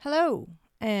Hello,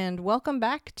 and welcome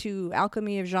back to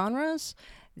Alchemy of Genres.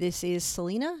 This is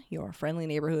Selena, your friendly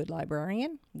neighborhood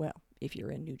librarian. Well, if you're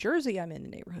in New Jersey, I'm in the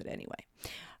neighborhood anyway.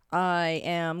 I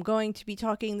am going to be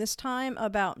talking this time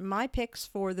about my picks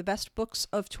for the best books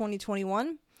of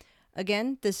 2021.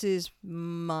 Again, this is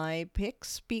my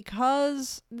picks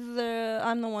because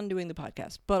I'm the one doing the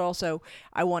podcast. But also,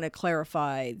 I want to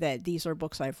clarify that these are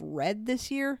books I've read this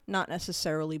year, not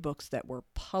necessarily books that were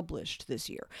published this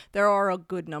year. There are a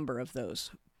good number of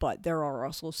those, but there are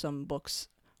also some books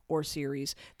or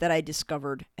series that I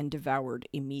discovered and devoured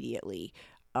immediately.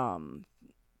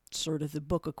 Sort of the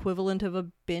book equivalent of a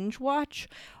binge watch.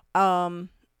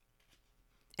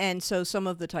 And so some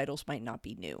of the titles might not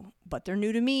be new, but they're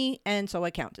new to me, and so I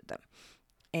counted them.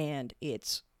 And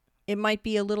it might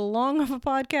be a little long of a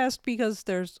podcast because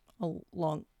there's a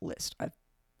long list. I've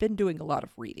been doing a lot of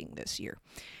reading this year.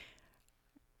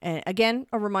 And again,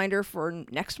 a reminder for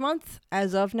next month.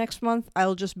 As of next month,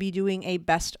 I'll just be doing a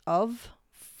best of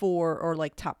or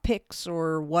like top picks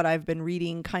or what I've been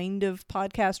reading kind of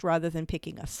podcast rather than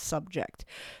picking a subject,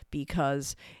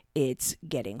 because it's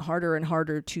getting harder and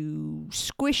harder to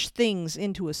squish things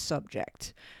into a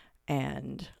subject.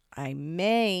 And I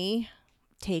may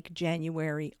take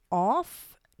January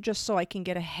off just so I can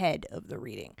get ahead of the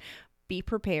reading. Be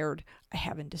prepared. I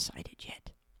haven't decided yet.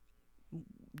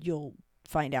 You'll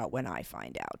find out when I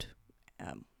find out.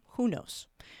 Who knows?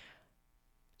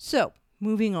 So,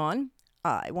 moving on.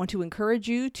 I want to encourage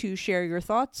you to share your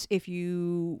thoughts. If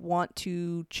you want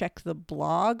to check the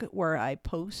blog where I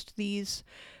post these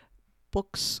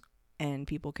books and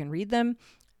people can read them,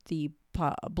 the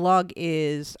blog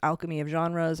is Alchemy of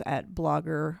Genres at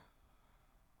Blogger.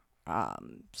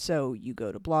 So you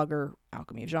go to Blogger,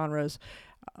 Alchemy of Genres,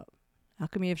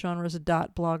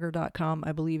 alchemyofgenres.blogger.com,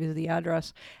 I believe is the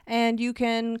address. And you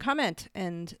can comment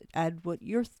and add what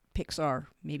your picks are.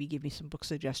 Maybe give me some book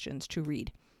suggestions to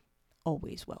read.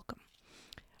 Always welcome.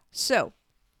 So,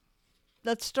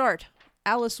 let's start.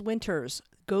 Alice Winter's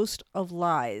Ghost of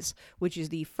Lies, which is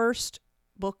the first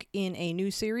book in a new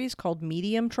series called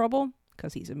Medium Trouble,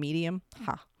 because he's a medium.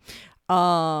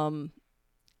 And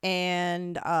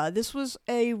this was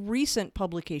a recent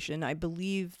publication. I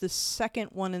believe the second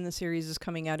one in the series is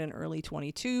coming out in early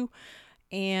 22,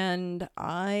 and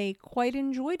I quite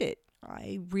enjoyed it.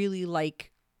 I really like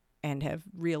and have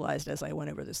realized as I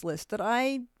went over this list that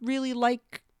I really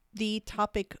like the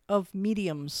topic of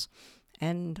mediums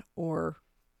and or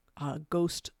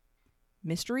ghost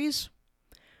mysteries,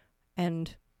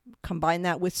 and combine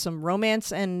that with some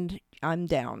romance, and I'm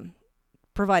down,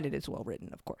 provided it's well written,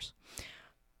 of course.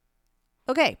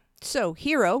 Okay, so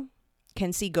Hero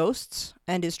can see ghosts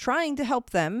and is trying to help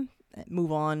them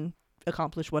move on,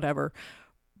 accomplish whatever,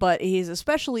 but he's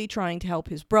especially trying to help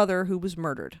his brother who was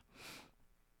murdered.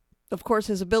 Of course,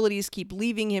 his abilities keep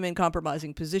leaving him in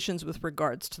compromising positions with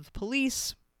regards to the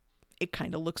police. It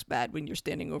kind of looks bad when you're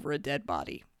standing over a dead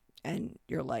body and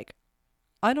you're like,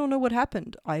 I don't know what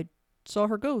happened. I saw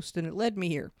her ghost and it led me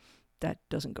here. That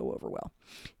doesn't go over well.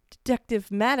 Detective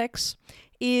Maddox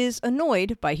is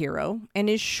annoyed by Hero and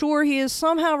is sure he is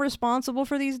somehow responsible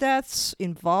for these deaths,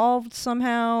 involved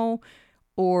somehow,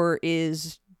 or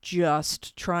is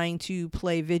just trying to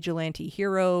play vigilante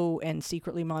hero and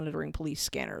secretly monitoring police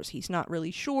scanners. He's not really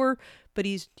sure, but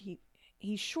he's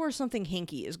sure something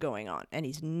hinky is going on, and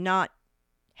he's not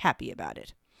happy about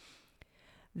it.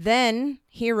 Then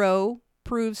Hero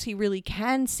proves he really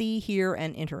can see, hear,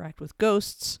 and interact with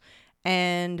ghosts,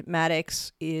 and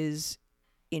Maddox is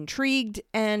intrigued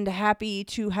and happy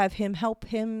to have him help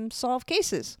him solve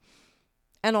cases.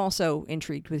 And also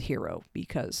intrigued with Hero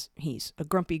because he's a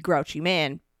grumpy, grouchy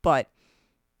man, but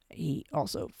he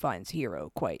also finds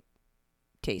Hero quite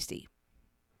tasty.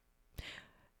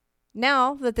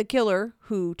 Now that the killer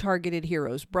who targeted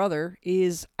Hero's brother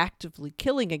is actively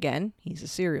killing again, he's a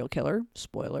serial killer,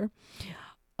 spoiler,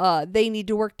 they need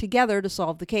to work together to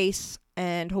solve the case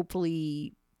and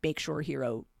hopefully make sure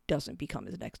Hero doesn't become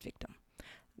his next victim,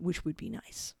 which would be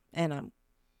nice. And I'm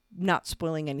not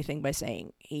spoiling anything by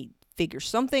saying he figures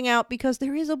something out because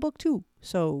there is a book too.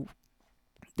 So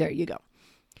there you go.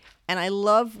 And I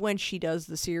love when she does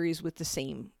the series with the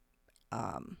same...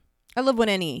 I love when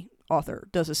any author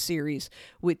does a series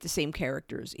with the same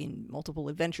characters in multiple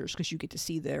adventures, because you get to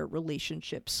see their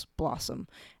relationships blossom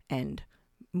and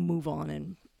move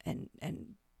on and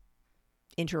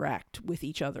interact with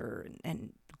each other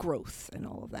and growth and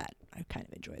all of that. I kind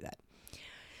of enjoy that.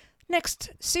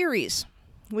 Next series,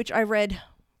 which I read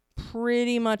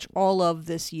pretty much all of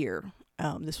this year.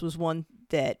 This was one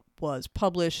that was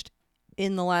published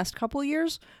in the last couple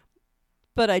years,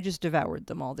 but I just devoured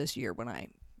them all this year when I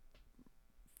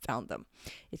found them.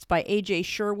 It's by A.J.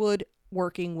 Sherwood,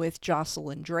 working with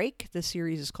Jocelyn Drake. The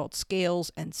series is called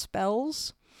Scales and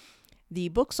Spells. The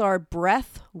books are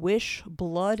Breath, Wish,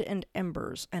 Blood, and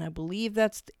Embers, and I believe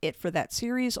that's it for that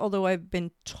series, although I've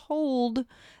been told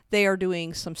they are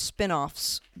doing some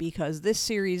spin-offs because this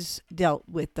series dealt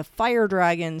with the fire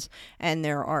dragons, and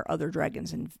there are other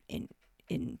dragons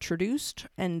introduced,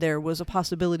 and there was a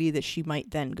possibility that she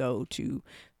might then go to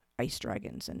ice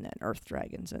dragons, and then earth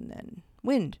dragons, and then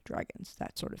wind dragons,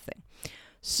 that sort of thing.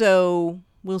 So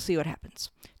we'll see what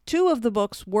happens. 2 of the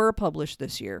books were published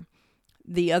this year.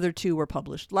 The other 2 were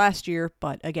published last year,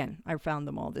 but again, I found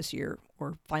them all this year,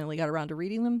 or finally got around to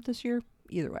reading them this year.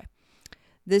 Either way.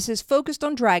 This is focused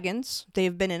on dragons. They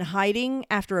have been in hiding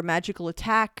after a magical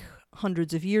attack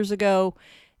hundreds of years ago.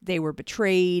 They were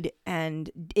betrayed,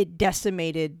 and it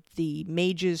decimated the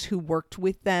mages who worked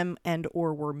with them and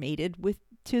or were mated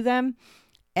to them,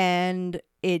 and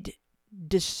it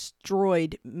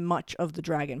destroyed much of the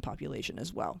dragon population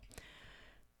as well.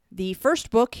 The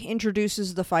first book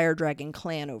introduces the Fire Dragon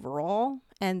clan overall,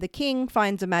 and the king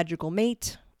finds a magical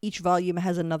mate. Each volume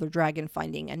has another dragon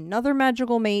finding another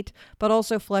magical mate, but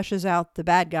also fleshes out the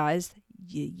bad guys,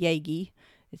 Yagi.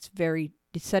 It's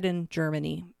set in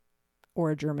Germany,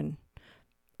 or a German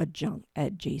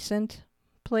adjacent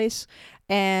place,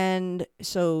 and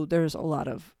so there's a lot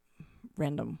of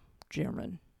random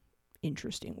German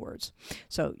interesting words.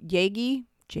 So Yagi,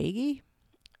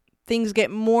 things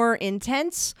get more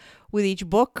intense with each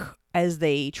book as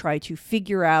they try to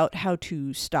figure out how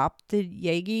to stop the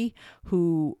Yagi,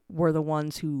 who were the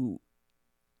ones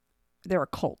they're a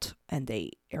cult, and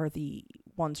they are the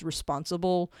ones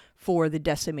responsible for the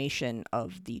decimation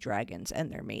of the dragons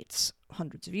and their mates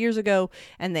hundreds of years ago,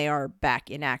 and they are back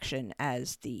in action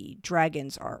as the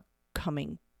dragons are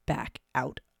coming back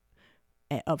out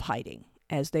of hiding,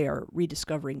 as they are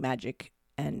rediscovering magic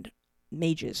and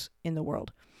mages in the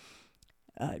world.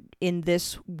 In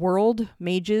this world,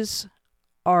 mages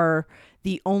are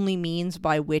the only means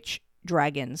by which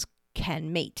dragons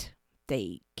can mate.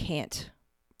 They can't,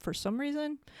 for some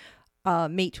reason,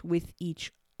 mate with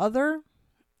each other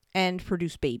and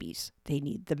produce babies. They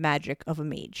need the magic of a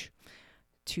mage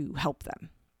to help them.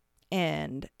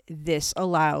 And this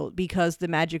because the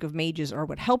magic of mages are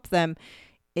what help them,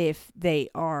 if they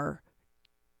are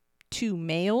 2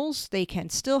 males, they can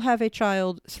still have a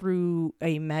child through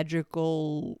a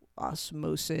magical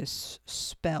osmosis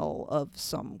spell of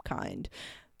some kind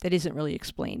that isn't really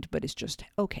explained, but it's just,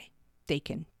 okay, they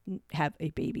can have a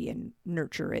baby and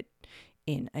nurture it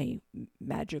in a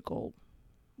magical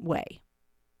way.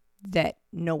 That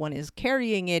no one is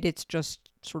carrying it, it's just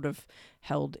sort of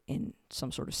held in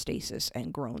some sort of stasis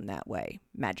and grown that way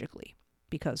magically,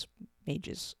 because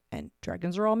mages and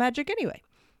dragons are all magic anyway.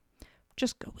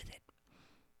 Just go with it.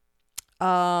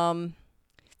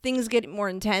 Things get more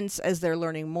intense as they're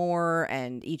learning more,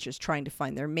 and each is trying to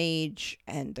find their mage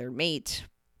and their mate,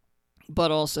 but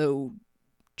also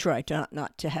try to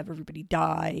not to have everybody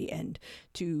die and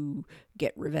to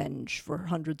get revenge for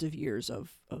hundreds of years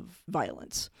of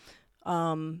violence.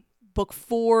 Book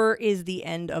 4 is the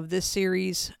end of this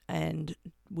series, and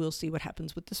we'll see what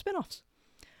happens with the spin-offs.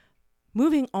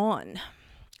 Moving on,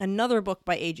 another book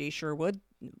by A.J. Sherwood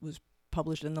was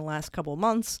published in the last couple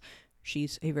months.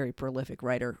 She's a very prolific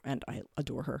writer, and I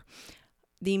adore her.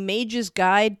 The Mage's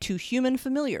Guide to Human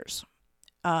Familiars.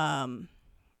 Bell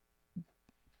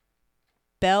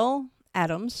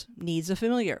Adams needs a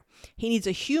familiar. He needs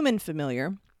a human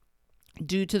familiar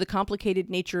due to the complicated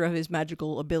nature of his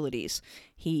magical abilities.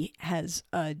 He has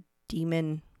a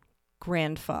demon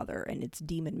grandfather, and it's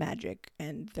demon magic,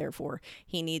 and therefore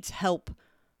he needs help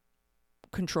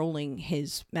controlling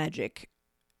his magic,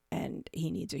 and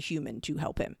he needs a human to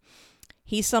help him.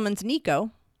 He summons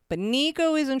Nico, but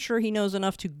Nico isn't sure he knows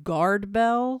enough to guard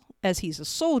Bell, as he's a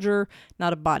soldier,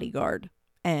 not a bodyguard,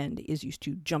 and is used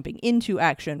to jumping into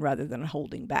action rather than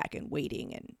holding back and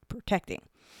waiting and protecting.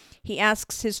 He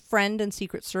asks his friend and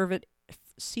Secret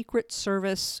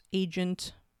Service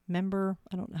agent member,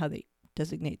 I don't know how they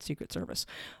designate Secret Service,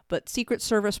 but Secret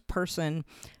Service person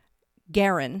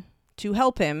Garen to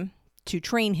help him, to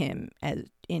train him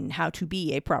in how to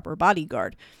be a proper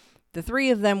bodyguard. The 3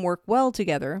 of them work well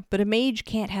together, but a mage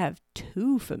can't have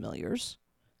 2 familiars.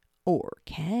 Or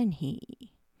can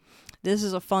he? This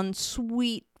is a fun,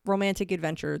 sweet, romantic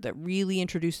adventure that really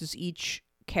introduces each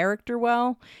character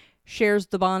well, shares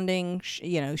the bonding,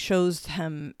 shows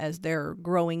them as they're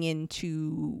growing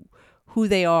into who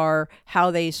they are, how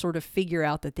they sort of figure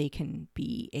out that they can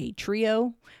be a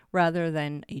trio rather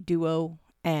than a duo,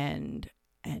 and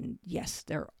yes,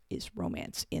 there is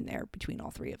romance in there between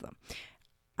all 3 of them.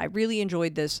 I really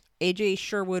enjoyed this. A.J.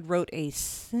 Sherwood wrote a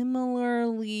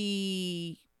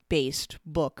similarly based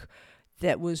book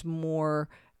that was more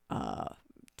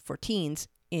for teens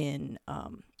in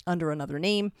Under Another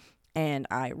Name, and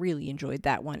I really enjoyed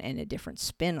that one and a different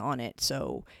spin on it.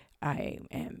 So I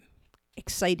am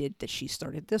excited that she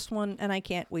started this one, and I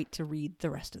can't wait to read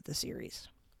the rest of the series.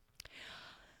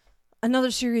 Another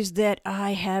series that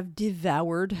I have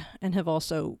devoured and have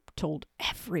also told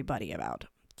everybody about,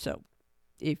 so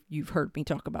if you've heard me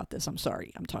talk about this, I'm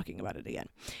sorry, I'm talking about it again,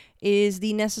 is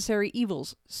the Necessary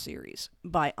Evils series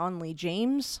by Onley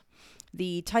James.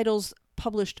 The titles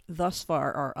published thus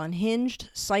far are Unhinged,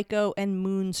 Psycho, and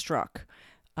Moonstruck.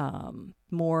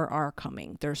 More are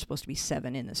coming. There's supposed to be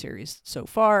 7 in the series so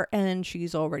far, and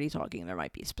she's already talking there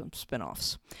might be some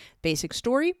spin-offs. Basic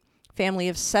story: family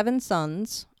of 7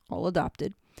 sons, all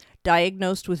adopted,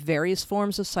 diagnosed with various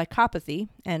forms of psychopathy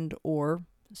and or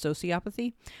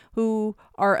sociopathy, who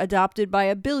are adopted by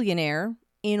a billionaire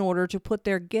in order to put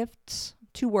their gifts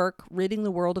to work ridding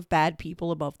the world of bad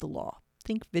people above the law.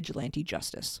 Think vigilante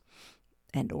justice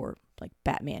and or like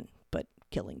Batman, but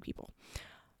killing people.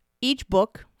 Each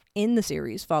book in the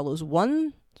series follows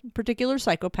one particular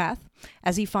psychopath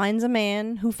as he finds a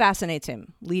man who fascinates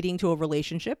him, leading to a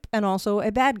relationship and also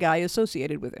a bad guy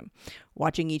associated with him.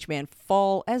 Watching each man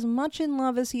fall as much in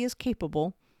love as he is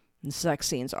capable, and sex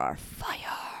scenes are fire.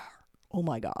 Oh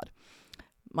my god.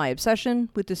 My obsession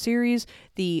with the series: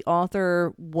 the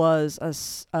author was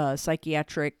a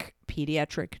psychiatric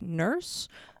pediatric nurse,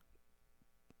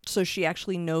 so she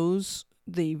actually knows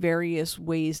the various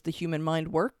ways the human mind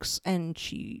works, and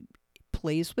she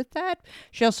plays with that.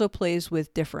 She also plays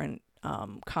with different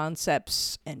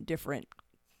concepts and different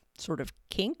sort of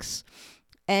kinks,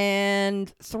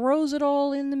 and throws it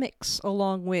all in the mix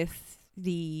along with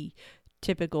the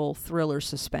typical thriller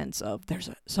suspense of there's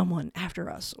someone after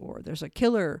us, or there's a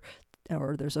killer,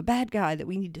 or there's a bad guy that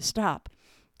we need to stop.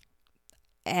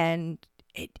 And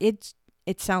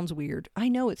it sounds weird. I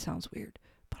know it sounds weird,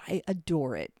 but I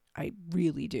adore it. I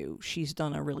really do. She's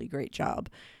done a really great job.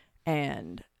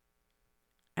 And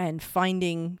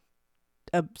finding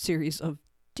a series of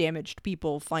damaged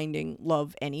people finding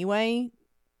love anyway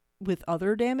with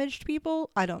other damaged people,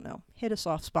 I don't know, hit a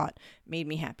soft spot, made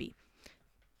me happy.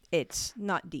 It's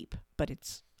not deep, but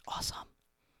it's awesome.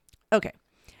 Okay,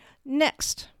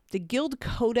 next, the Guild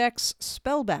Codex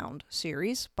Spellbound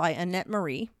series by Annette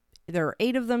Marie. There are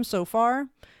 8 of them so far.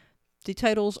 The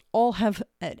titles all have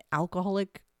an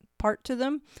alcoholic part to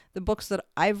them. The books that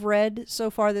I've read so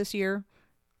far this year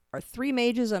are 3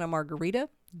 Mages and a Margarita,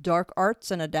 Dark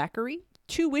Arts and a Daiquiri,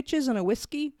 2 Witches and a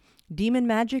Whiskey, Demon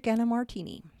Magic and a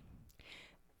Martini.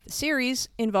 The series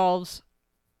involves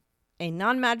a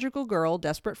non-magical girl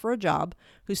desperate for a job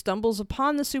who stumbles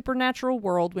upon the supernatural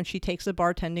world when she takes a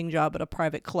bartending job at a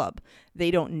private club. They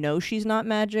don't know she's not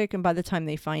magic, and by the time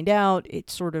they find out,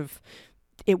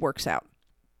 it works out.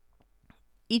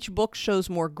 Each book shows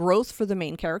more growth for the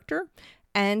main character,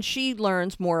 and she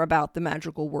learns more about the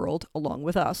magical world along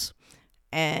with us.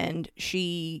 And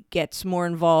she gets more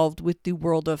involved with the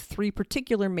world of 3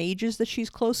 particular mages that she's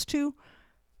close to.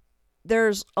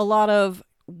 There's a lot of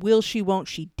will she, won't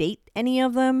she date any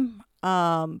of them?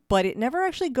 But it never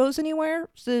actually goes anywhere.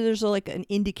 So there's an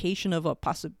indication of a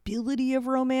possibility of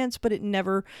romance, but it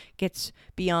never gets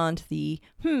beyond the,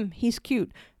 he's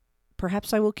cute.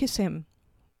 Perhaps I will kiss him.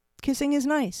 Kissing is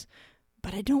nice,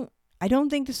 but I don't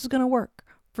think this is going to work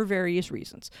for various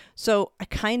reasons. So I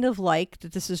kind of like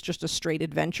that this is just a straight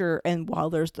adventure, and while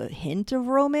there's the hint of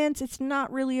romance, it's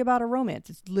not really about a romance.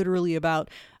 It's literally about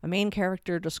a main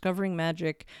character discovering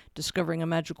magic, discovering a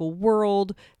magical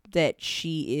world that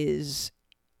she is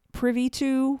privy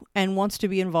to and wants to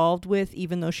be involved with,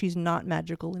 even though she's not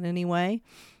magical in any way,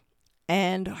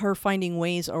 and her finding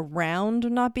ways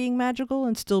around not being magical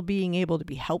and still being able to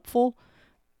be helpful.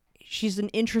 She's an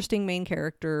interesting main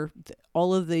character.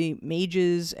 All of the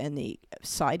mages and the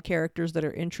side characters that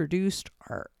are introduced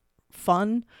are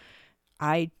fun.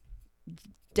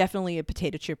 Definitely a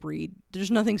potato chip read.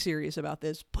 There's nothing serious about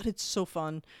this, but it's so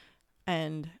fun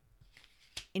and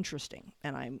interesting.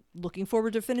 And I'm looking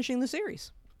forward to finishing the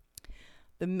series.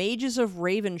 The Mages of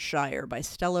Ravenshire by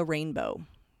Stella Rainbow,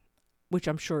 which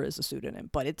I'm sure is a pseudonym,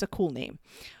 but it's a cool name.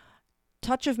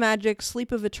 Touch of Magic,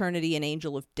 Sleep of Eternity, and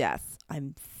Angel of Death.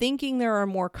 I'm thinking there are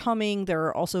more coming. There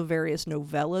are also various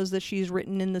novellas that she's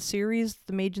written in the series,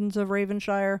 The Mages of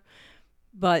Ravenshire,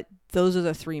 but those are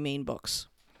the 3 main books.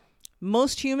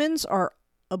 Most humans are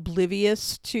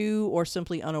oblivious to or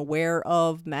simply unaware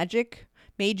of magic.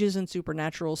 Mages and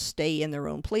supernaturals stay in their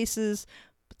own places,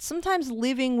 But sometimes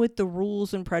living with the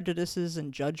rules and prejudices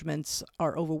and judgments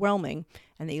are overwhelming,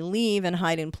 and they leave and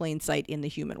hide in plain sight in the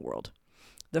human world.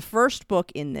 The first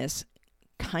book in this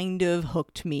kind of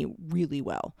hooked me really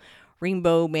well.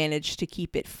 Rainbow managed to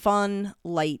keep it fun,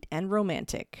 light, and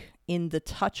romantic. In The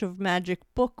Touch of Magic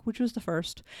book, which was the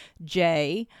first,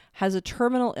 Jay has a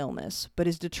terminal illness, but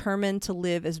is determined to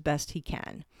live as best he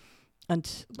can,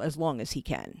 as long as he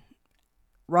can.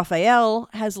 Raphael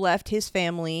has left his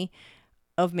family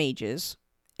of mages,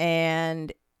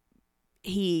 and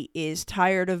he is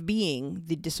tired of being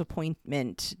the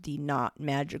disappointment, the not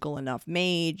magical enough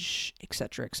mage,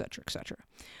 etc., etc., etc.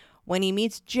 When he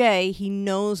meets Jay, he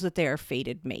knows that they are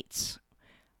fated mates,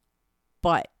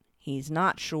 but he's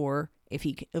not sure if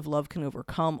love can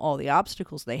overcome all the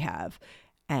obstacles they have,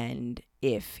 and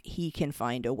if he can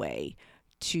find a way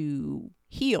to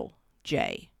heal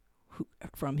Jay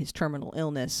from his terminal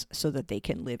illness so that they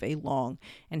can live a long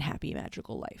and happy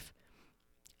magical life.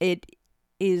 It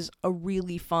is a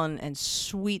really fun and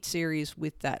sweet series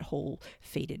with that whole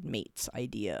fated mates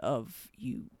idea of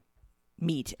you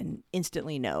meet and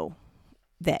instantly know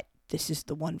that this is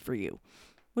the one for you,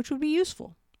 which would be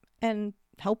useful and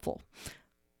helpful.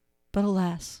 But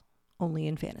alas, only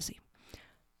in fantasy.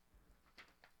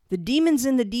 The Demons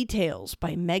in the Details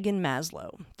by Megan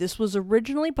Maslow. This was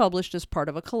originally published as part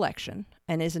of a collection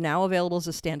and is now available as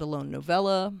a standalone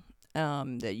novella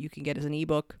that you can get as an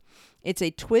ebook. It's a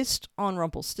twist on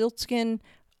Rumpelstiltskin.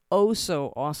 Oh,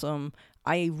 so awesome.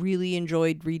 I really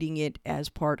enjoyed reading it as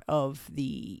part of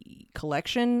the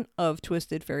collection of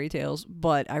Twisted Fairy Tales,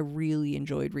 but I really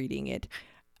enjoyed reading it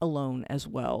alone as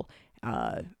well.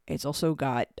 It's also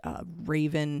got a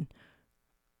raven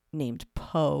named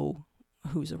Poe,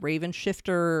 who's a raven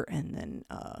shifter, and then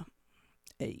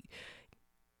a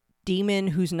demon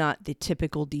who's not the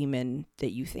typical demon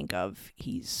that you think of.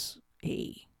 He's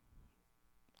a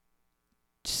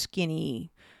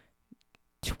skinny,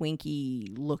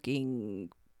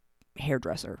 Twinkie-looking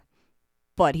hairdresser,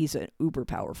 but he's an uber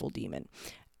powerful demon.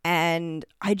 And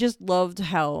I just loved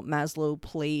how Maslow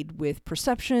played with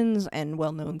perceptions and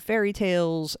well-known fairy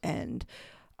tales and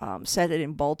set it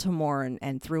in Baltimore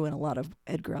and threw in a lot of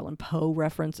Edgar Allan Poe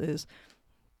references.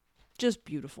 Just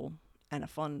beautiful and a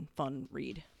fun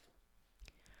read.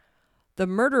 The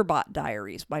Murderbot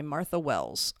Diaries by Martha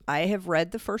Wells. I have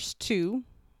read the first two,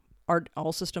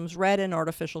 All Systems Red and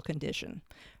Artificial Condition.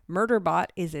 Murderbot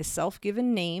is a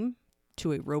self-given name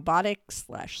to a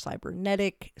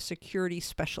robotic/cybernetic security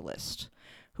specialist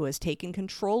who has taken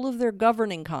control of their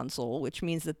governing console, which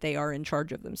means that they are in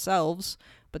charge of themselves,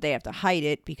 but they have to hide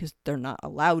it because they're not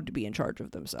allowed to be in charge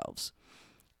of themselves.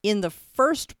 In the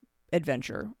first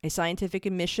adventure, a scientific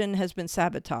mission has been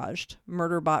sabotaged.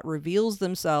 Murderbot reveals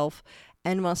themselves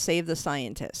and must save the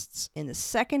scientists. In the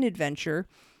second adventure,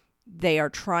 they are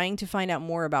trying to find out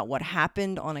more about what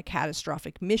happened on a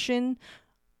catastrophic mission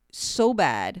so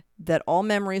bad that all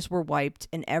memories were wiped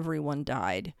and everyone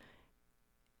died.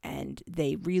 And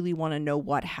they really want to know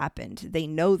what happened. They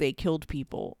know they killed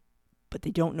people, but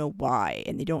they don't know why,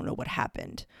 and they don't know what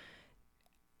happened.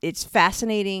 It's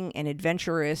fascinating and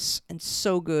adventurous and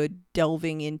so good,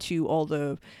 delving into all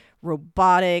the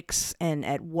robotics and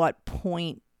at what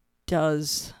point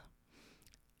does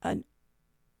an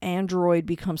android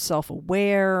become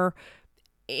self-aware.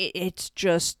 It's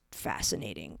just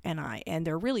fascinating, and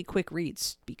they're really quick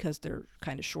reads because they're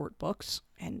kind of short books,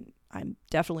 and I'm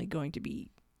definitely going to be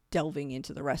delving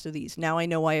into the rest of these. Now I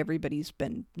know why everybody's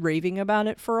been raving about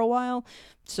it for a while,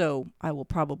 so I will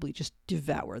probably just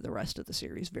devour the rest of the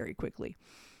series very quickly.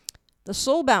 The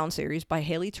Soulbound series by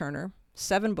Haley Turner,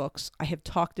 7 books. I have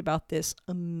talked about this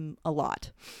a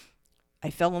lot. I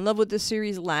fell in love with this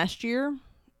series last year.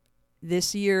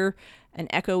 This year, An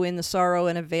Echo in the Sorrow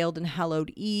and a Veiled and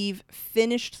Hallowed Eve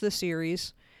finished the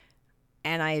series,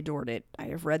 and I adored it. I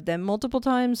have read them multiple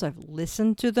times. I've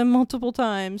listened to them multiple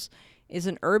times. It's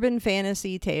an urban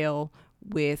fantasy tale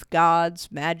with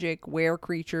gods, magic, were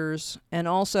creatures, and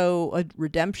also a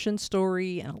redemption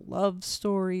story and a love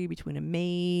story between a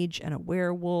mage and a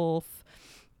werewolf.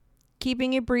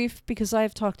 Keeping it brief because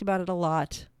I've talked about it a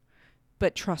lot,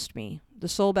 but trust me, the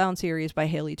Soulbound series by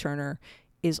Haley Turner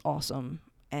is awesome,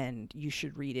 and you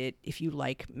should read it if you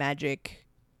like magic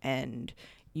and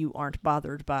you aren't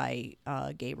bothered by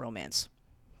gay romance.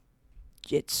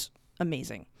 It's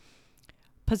amazing.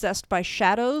 Possessed by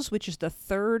Shadows, which is the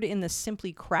third in the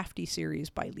Simply Crafty series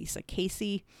by Lisa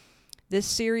Casey. This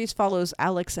series follows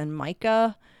Alex and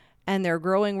Micah and their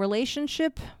growing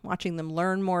relationship, watching them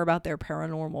learn more about their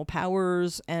paranormal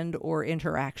powers and or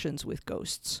interactions with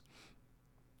ghosts.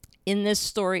 In this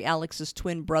story, Alex's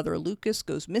twin brother Lucas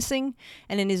goes missing,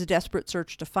 and in his desperate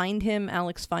search to find him,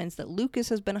 Alex finds that Lucas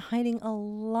has been hiding a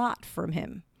lot from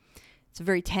him. It's a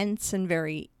very tense and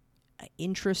very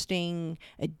interesting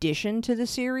addition to the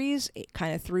series. It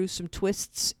kind of threw some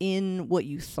twists in what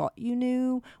you thought you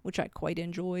knew, which I quite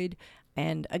enjoyed.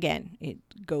 And again,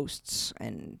 ghosts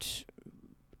and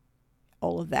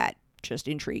all of that just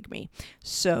intrigue me.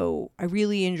 So I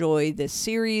really enjoy this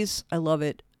series. I love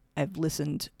it. I've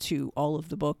listened to all of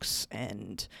the books,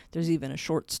 and there's even a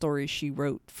short story she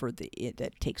wrote for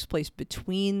that takes place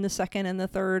between the second and the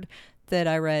third that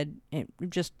I read, and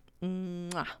just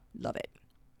love it.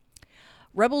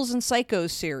 Rebels and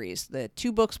Psychos series. The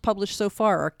 2 books published so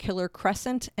far are Killer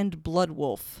Crescent and Blood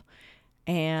Wolf.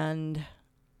 And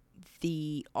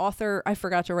the author, I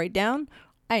forgot to write down.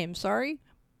 I am sorry.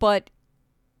 But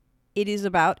it is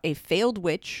about a failed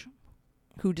witch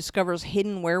who discovers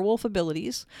hidden werewolf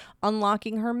abilities,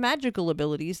 unlocking her magical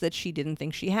abilities that she didn't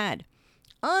think she had.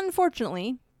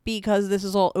 Unfortunately, because this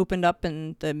is all opened up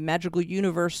and the magical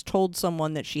universe told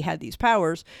someone that she had these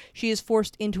powers, she is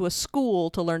forced into a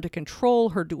school to learn to control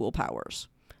her dual powers.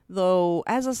 Though,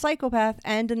 as a psychopath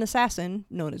and an assassin,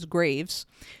 known as Graves,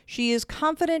 she is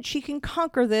confident she can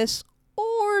conquer this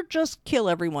or just kill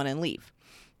everyone and leave.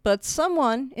 But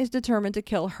someone is determined to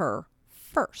kill her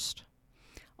first.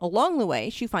 Along the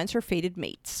way, she finds her fated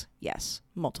mates. Yes,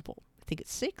 multiple. I think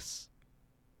it's 6.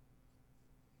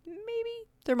 Maybe.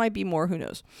 There might be more, who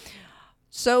knows.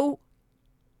 So,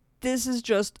 this is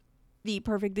just the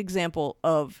perfect example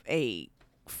of a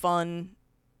fun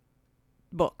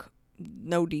book.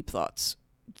 No deep thoughts.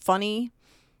 Funny,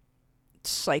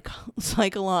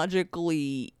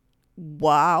 psychologically,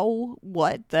 wow,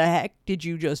 what the heck did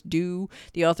you just do?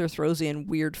 The author throws in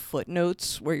weird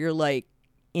footnotes where you're like,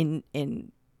 in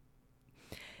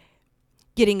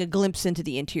getting a glimpse into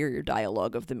the interior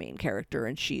dialogue of the main character,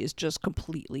 and she is just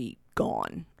completely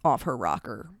gone off her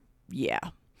rocker. Yeah.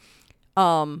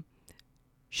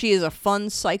 She is a fun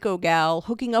psycho gal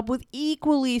hooking up with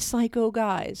equally psycho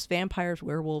guys, vampires,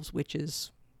 werewolves,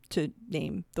 witches, to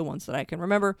name the ones that I can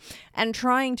remember, and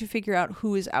trying to figure out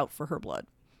who is out for her blood.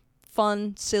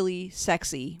 Fun, silly,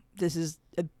 sexy. This is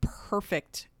a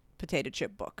perfect potato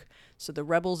chip book. So the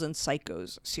Rebels and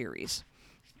Psychos series.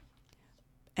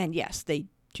 And yes, they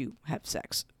do have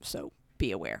sex, so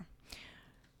be aware.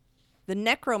 The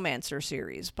Necromancer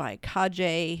series by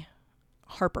Kaj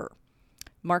Harper.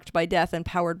 Marked by Death and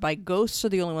Powered by Ghosts are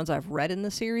the only ones I've read in the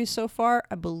series so far.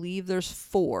 I believe there's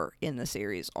 4 in the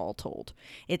series, all told.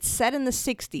 It's set in the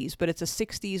 60s, but it's a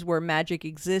 60s where magic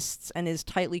exists and is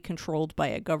tightly controlled by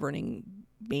a governing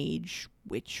mage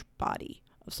witch body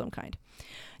of some kind.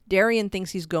 Darian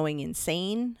thinks he's going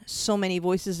insane. So many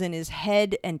voices in his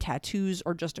head and tattoos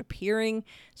are just appearing,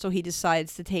 so he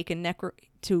decides to take a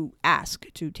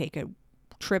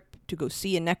trip to go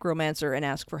see a necromancer and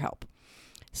ask for help.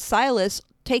 Silas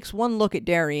takes one look at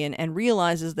Darian and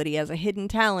realizes that he has a hidden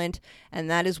talent, and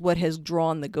that is what has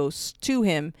drawn the ghosts to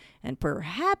him, and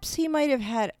perhaps he might have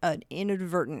had an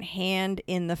inadvertent hand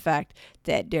in the fact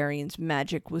that Darian's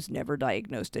magic was never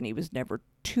diagnosed and he was never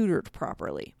tutored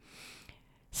properly.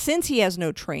 Since he has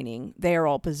no training, they are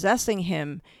all possessing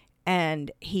him,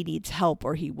 and he needs help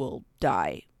or he will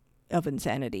die of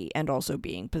insanity and also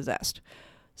being possessed.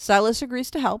 Silas agrees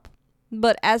to help,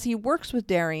 but as he works with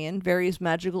Darian, various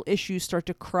magical issues start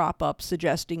to crop up,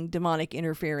 suggesting demonic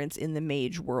interference in the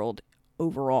mage world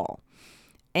overall.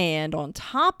 And on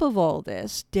top of all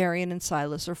this, Darian and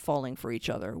Silas are falling for each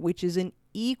other, which is an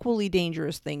equally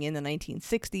dangerous thing in the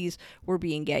 1960s, where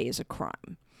being gay is a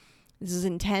crime. This is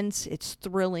intense, it's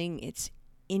thrilling, it's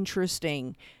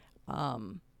interesting.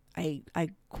 I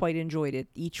quite enjoyed it.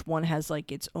 Each one has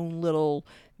like its own little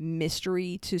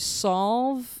mystery to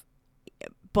solve,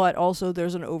 but also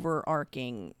there's an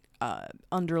overarching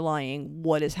underlying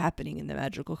what is happening in the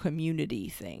magical community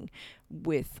thing,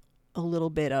 with a little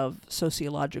bit of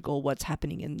sociological what's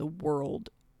happening in the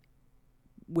world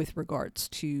with regards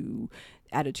to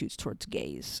attitudes towards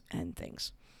gays and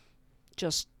things.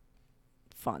 Just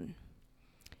fun.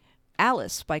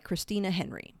 Alice by Christina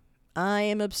Henry. I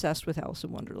am obsessed with Alice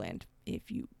in Wonderland.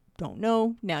 If you don't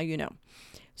know, now you know.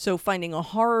 So finding a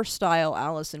horror-style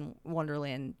Alice in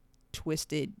Wonderland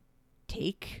twisted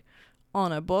take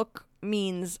on a book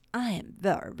means I am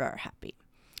very, very happy.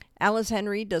 Alice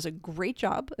Henry does a great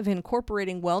job of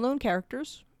incorporating well-known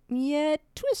characters, yet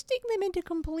twisting them into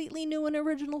completely new and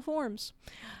original forms.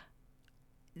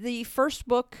 The first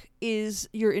book is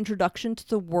your introduction to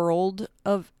the world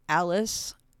of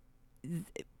Alice,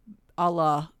 a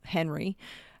la Henry,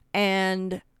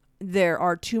 and there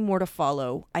are 2 more to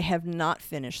follow. I have not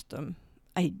finished them.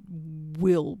 I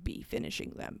will be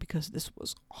finishing them because this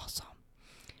was awesome.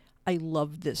 I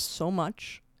loved this so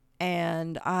much,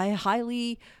 and I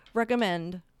highly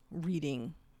recommend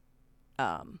reading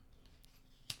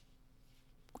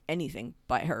anything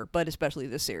by her, but especially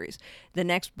this series. The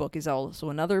next book is also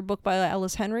another book by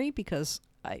Alice Henry because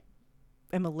I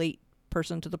am a late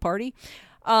person to the party.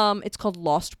 It's called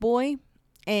Lost Boy,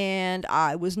 and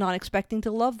I was not expecting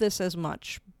to love this as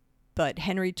much, but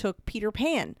Henry took Peter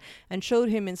Pan and showed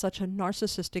him in such a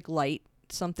narcissistic light,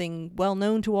 something well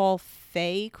known to all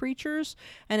Fae creatures,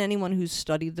 and anyone who's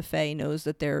studied the Fae knows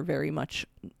that they're very much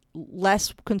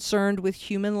less concerned with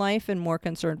human life and more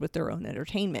concerned with their own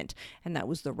entertainment, and that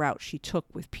was the route she took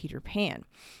with Peter Pan,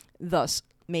 thus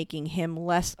making him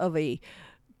less of a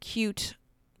cute,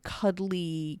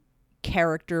 cuddly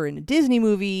character in a Disney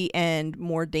movie and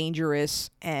more dangerous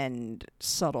and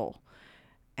subtle,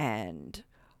 and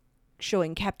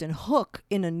showing Captain Hook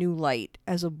in a new light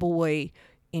as a boy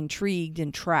intrigued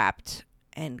and trapped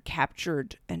and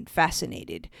captured and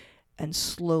fascinated, and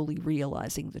slowly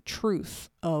realizing the truth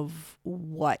of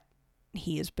what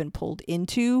he has been pulled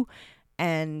into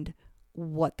and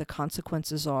what the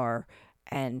consequences are,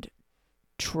 and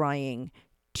trying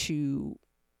to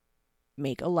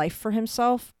make a life for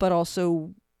himself, but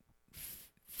also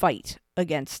fight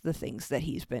against the things that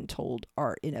he's been told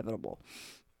are inevitable.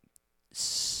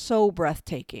 So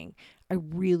breathtaking. I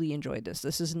really enjoyed this.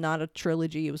 This is not a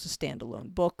trilogy. It was a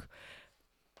standalone book.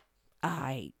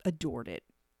 I adored it.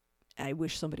 I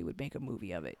wish somebody would make a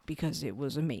movie of it because it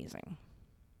was amazing.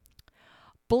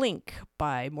 Blink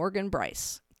by Morgan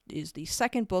Bryce is the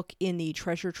second book in the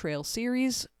Treasure Trail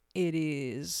series. It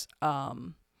is a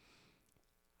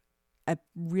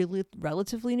really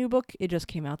relatively new book. It just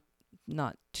came out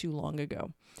not too long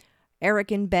ago.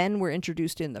 Eric and Ben were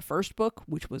introduced in the first book,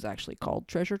 which was actually called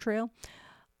Treasure Trail.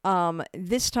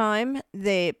 This time,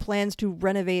 they plans to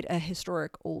renovate a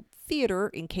historic old theater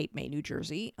in Cape May, New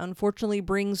Jersey, unfortunately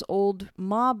brings old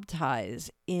mob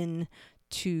ties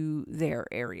into their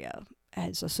area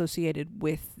as associated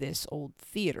with this old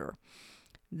theater.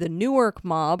 The Newark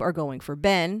mob are going for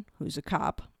Ben, who's a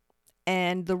cop,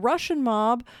 and the Russian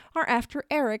mob are after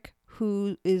Eric,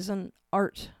 who is an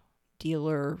art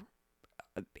dealer,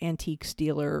 antiques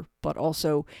dealer, but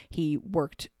also he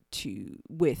worked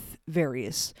with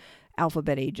various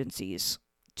alphabet agencies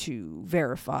to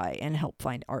verify and help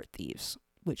find art thieves,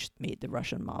 which made the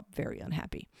Russian mob very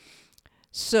unhappy.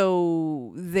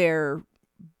 So they're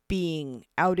being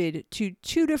outed to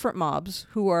two different mobs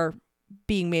who are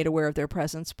being made aware of their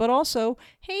presence, but also,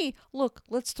 hey, look,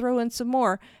 let's throw in some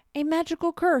more. A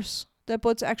magical curse that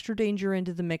puts extra danger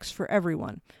into the mix for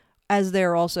everyone, as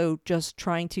they're also just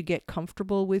trying to get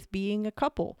comfortable with being a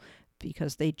couple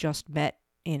because they just met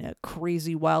in a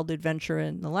crazy wild adventure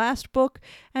in the last book,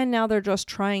 and now they're just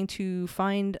trying to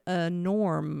find a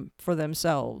norm for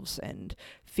themselves and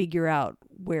figure out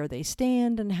where they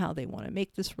stand and how they want to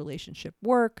make this relationship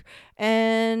work.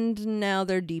 And now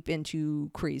they're deep into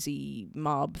crazy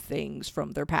mob things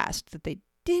from their past that they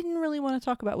didn't really want to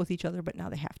talk about with each other, but now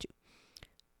they have to.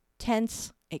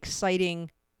 Tense, exciting,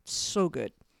 so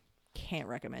good. Can't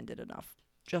recommend it enough.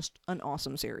 Just an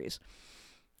awesome series.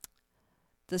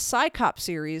 The Psychop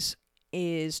series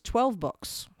is 12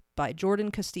 books by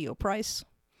Jordan Castillo Price.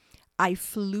 I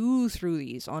flew through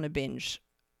these on a binge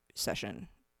session.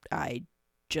 I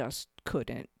just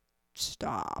couldn't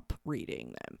stop reading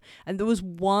them. And there was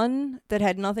one that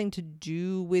had nothing to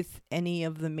do with any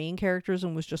of the main characters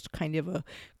and was just kind of a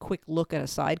quick look at a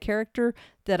side character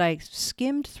that I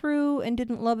skimmed through and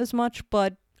didn't love as much,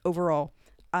 but overall,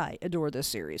 I adore this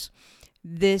series.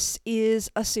 This is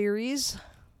a series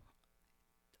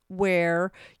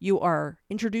where you are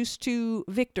introduced to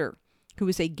Victor, who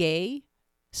is a gay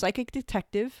psychic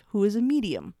detective who is a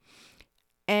medium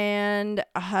and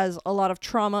has a lot of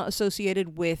trauma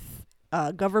associated with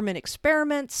government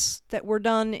experiments that were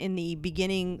done in the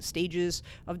beginning stages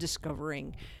of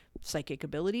discovering psychic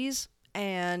abilities.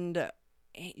 And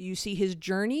you see his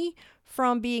journey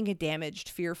from being a damaged,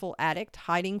 fearful addict,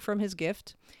 hiding from his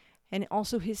gift, and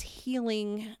also his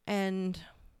healing and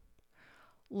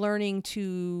learning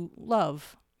to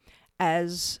love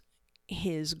as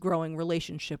his growing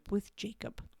relationship with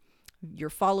Jacob. You're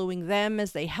following them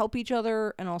as they help each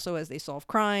other and also as they solve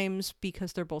crimes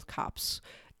because they're both cops.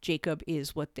 Jacob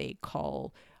is what they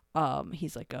call,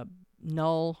 he's like a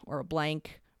null or a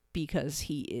blank because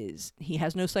he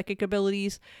has no psychic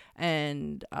abilities,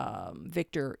 and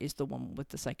Victor is the one with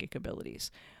the psychic abilities.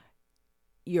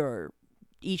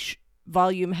 Each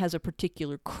volume has a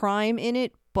particular crime in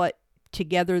it, but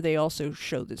together. They also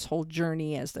show this whole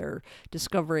journey as they're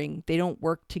discovering they don't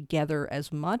work together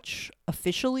as much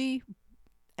officially,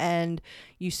 and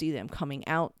you see them coming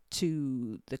out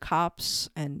to the cops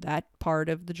and that part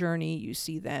of the journey. You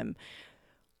see them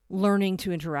learning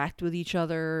to interact with each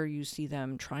other. You see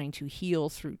them trying to heal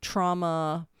through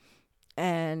trauma,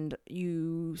 and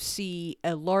you see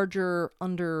a larger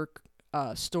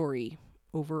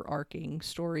overarching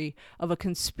story of a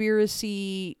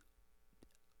conspiracy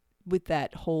with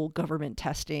that whole government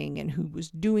testing and who was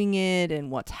doing it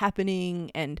and what's happening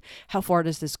and how far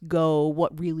does this go,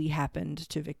 what really happened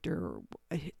to Victor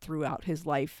throughout his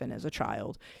life and as a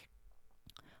child.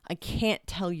 I can't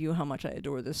tell you how much I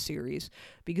adore this series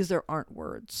because there aren't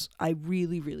words. I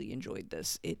really, really enjoyed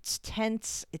this. It's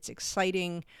tense, it's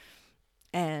exciting,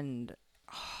 and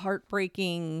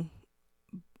heartbreaking,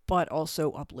 but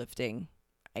also uplifting.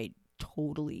 I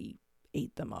totally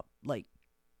ate them up like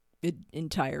an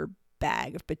entire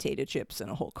bag of potato chips and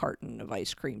a whole carton of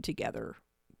ice cream together.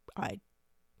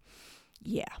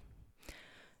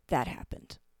 That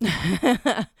happened.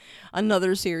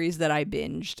 Another series that I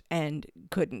binged and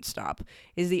couldn't stop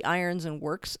is the Irons and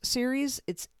Works series.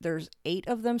 There's 8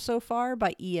 of them so far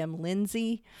by E.M.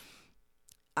 Lindsay.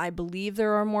 I believe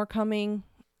there are more coming.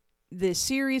 The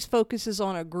series focuses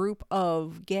on a group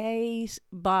of gay,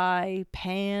 bi,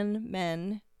 pan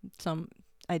men. Some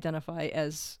identify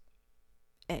as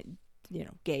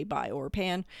gay, bi, or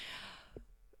pan.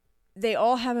 They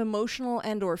all have emotional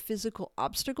and or physical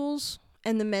obstacles,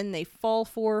 and the men they fall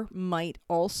for might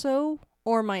also,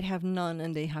 or might have none,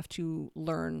 and they have to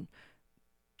learn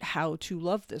how to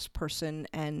love this person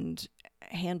and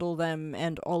handle them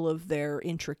and all of their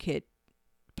intricate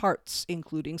parts,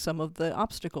 including some of the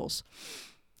obstacles.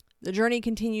 The journey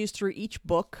continues through each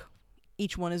book.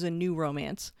 Each one is a new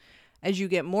romance. As you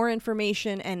get more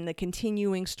information and the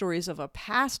continuing stories of a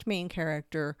past main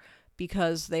character,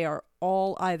 because they are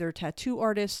all either tattoo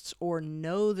artists or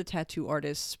know the tattoo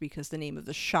artists because the name of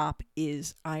the shop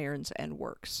is Irons and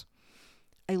Works.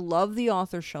 I love the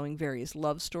author showing various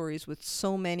love stories with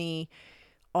so many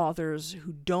authors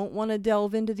who don't want to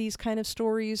delve into these kind of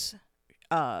stories.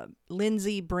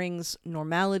 Lindsay brings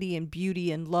normality and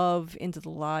beauty and love into the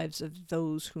lives of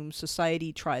those whom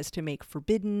society tries to make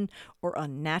forbidden or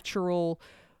unnatural.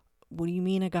 What do you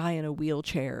mean a guy in a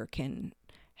wheelchair can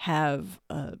have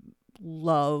a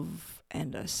love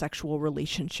and a sexual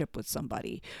relationship with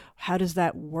somebody? How does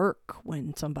that work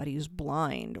when somebody is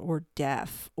blind or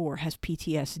deaf or has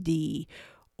PTSD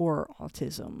or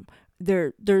autism?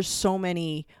 There's so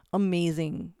many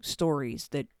amazing stories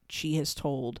that she has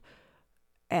told,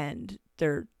 and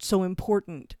they're so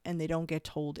important, and they don't get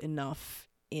told enough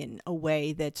in a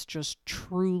way that's just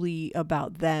truly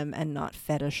about them and not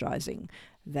fetishizing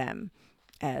them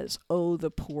as, oh,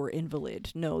 the poor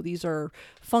invalid. No, these are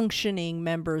functioning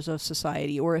members of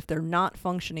society, or if they're not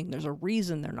functioning, there's a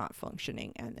reason they're not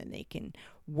functioning, and then they can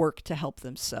work to help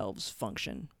themselves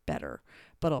function better,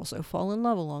 but also fall in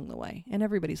love along the way. And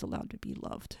everybody's allowed to be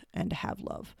loved and to have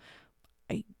love.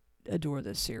 I adore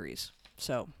this series.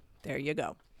 So there you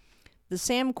go. The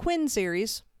Sam Quinn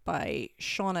series by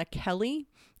Shauna Kelly.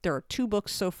 There are 2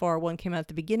 books so far. One came out at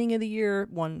the beginning of the year.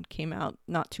 One came out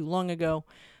not too long ago.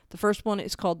 The first one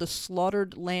is called The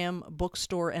Slaughtered Lamb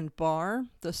Bookstore and Bar.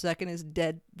 The second is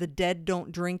The Dead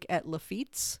Don't Drink at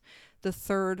Lafitte's. The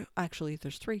third, actually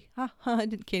there's 3.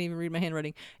 Can't even read my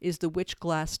handwriting, is The Witch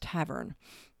Glass Tavern.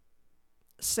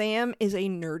 Sam is a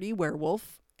nerdy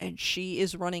werewolf, and she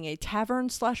is running a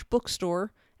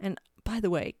tavern/bookstore. And by the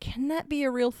way, can that be a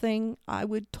real thing? I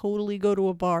would totally go to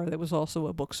a bar that was also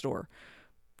a bookstore.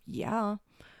 Yeah.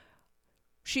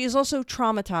 She is also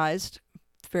traumatized,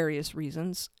 various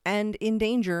reasons, and in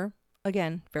danger,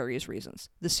 again, various reasons.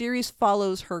 The series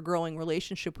follows her growing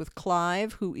relationship with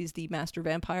Clive, who is the master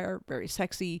vampire, very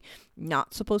sexy,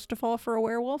 not supposed to fall for a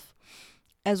werewolf,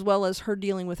 as well as her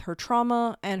dealing with her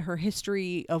trauma and her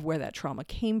history of where that trauma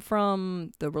came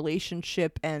from, the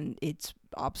relationship and its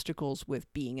obstacles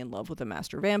with being in love with a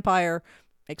master vampire,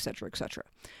 etc., etc.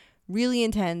 Really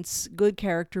intense, good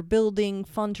character building,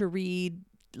 fun to read,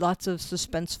 lots of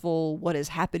suspenseful what is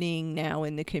happening now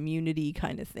in the community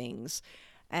kind of things,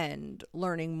 and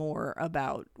learning more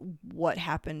about what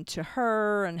happened to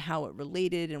her and how it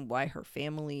related and why her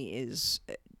family is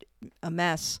a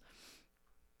mess.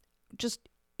 Just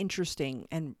interesting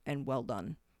and well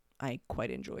done. I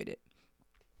quite enjoyed it.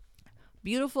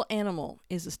 Beautiful Animal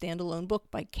is a standalone book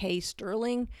by Kay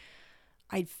Sterling.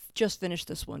 I just finished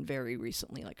this one very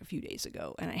recently, like a few days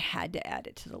ago, and I had to add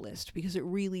it to the list because it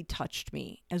really touched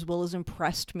me as well as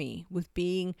impressed me with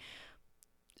being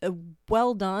a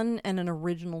well done and an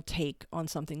original take on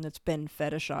something that's been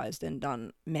fetishized and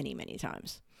done many, many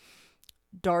times.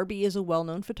 Darby is a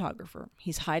well-known photographer.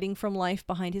 He's hiding from life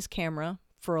behind his camera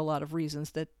for a lot of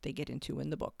reasons that they get into in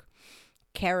the book.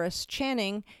 Karis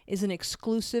Channing is an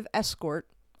exclusive escort,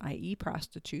 i.e.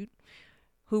 prostitute,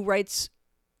 who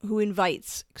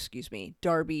invites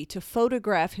Darby to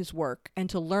photograph his work and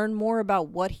to learn more about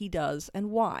what he does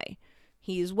and why.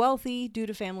 He is wealthy due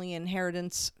to family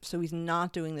inheritance, so he's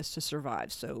not doing this to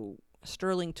survive. So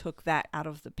Sterling took that out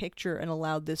of the picture and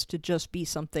allowed this to just be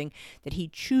something that he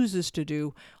chooses to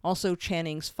do. Also,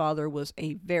 Channing's father was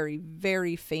a very,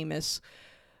 very famous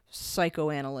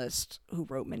psychoanalyst who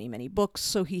wrote many, many books,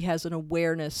 so he has an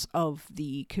awareness of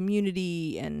the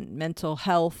community and mental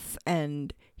health,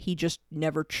 and he just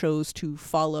never chose to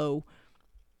follow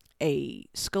a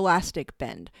scholastic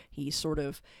bend. He sort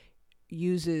of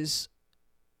uses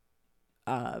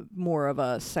more of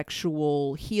a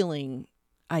sexual healing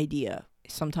idea.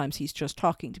 Sometimes he's just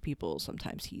talking to people.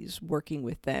 Sometimes he's working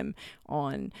with them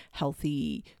on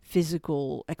healthy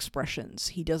physical expressions.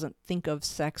 He doesn't think of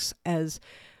sex as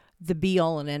the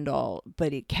be-all and end-all,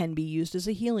 but it can be used as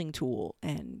a healing tool,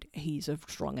 and he's a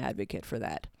strong advocate for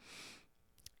that.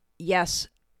 Yes,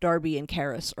 Darby and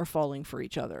Karis are falling for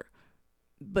each other.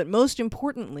 But most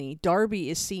importantly, Darby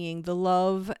is seeing the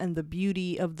love and the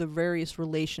beauty of the various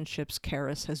relationships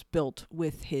Karis has built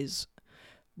with his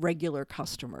regular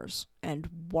customers and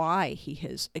why he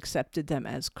has accepted them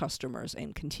as customers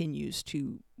and continues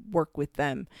to work with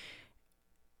them.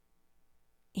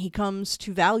 He comes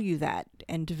to value that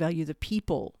and to value the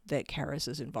people that Karis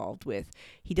is involved with.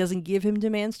 He doesn't give him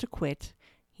demands to quit.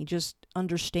 He just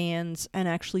understands and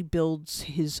actually builds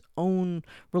his own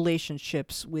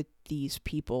relationships with these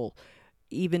people,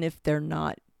 even if they're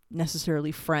not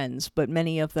necessarily friends, but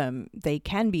many of them, they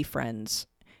can be friends.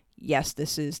 Yes,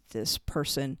 this is this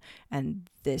person, and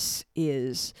this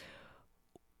is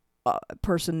a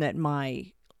person that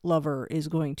my lover is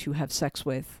going to have sex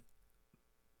with,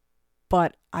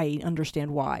 but I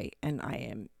understand why, and I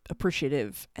am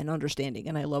appreciative and understanding,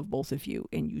 and I love both of you,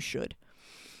 and you should.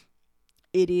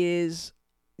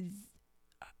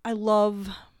 I love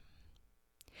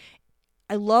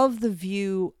the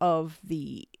view of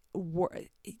the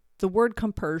word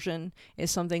compersion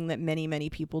is something that many, many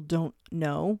people don't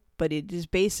know, but it is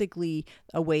basically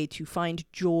a way to find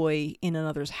joy in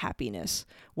another's happiness,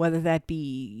 whether that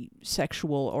be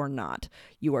sexual or not.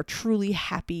 You are truly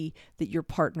happy that your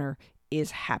partner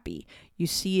is happy. You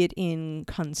see it in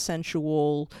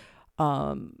consensual,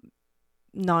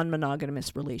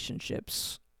 non-monogamous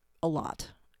relationships a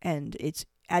lot, and it's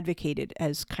advocated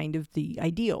as kind of the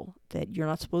ideal that you're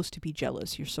not supposed to be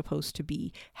jealous, you're supposed to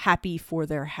be happy for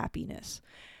their happiness.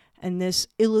 And this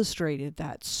illustrated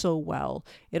that so well.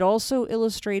 It also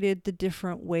illustrated the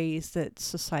different ways that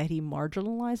society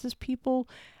marginalizes people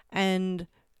and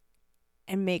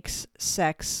makes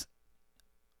sex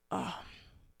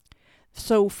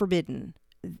so forbidden,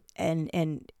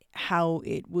 and how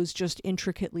it was just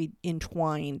intricately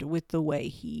entwined with the way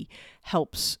he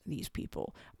helps these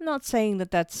people. I'm not saying that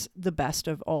that's the best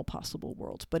of all possible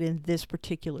worlds, but in this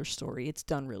particular story, it's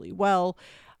done really well.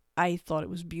 I thought it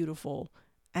was beautiful,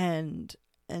 and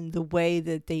the way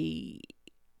that they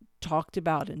talked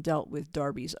about and dealt with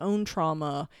Darby's own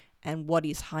trauma and what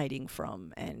he's hiding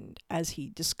from, and as he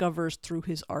discovers through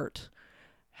his art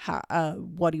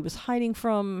what he was hiding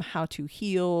from, how to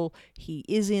heal. He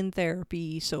is in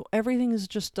therapy, so everything is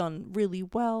just done really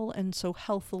well and so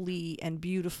healthily and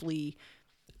beautifully.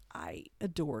 I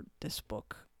adored this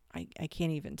book. I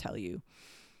can't even tell you.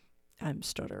 I'm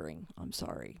stuttering. I'm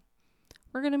sorry.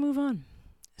 We're going to move on.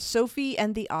 Sophie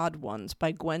and the Odd Ones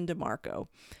by Gwen DeMarco.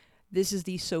 This is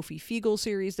the Sophie Fiegel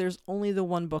series. There's only the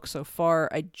one book so far.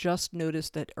 I just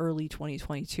noticed that early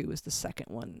 2022 is the second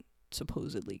one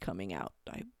supposedly coming out.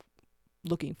 I'm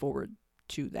looking forward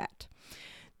to that.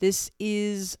 This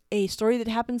is a story that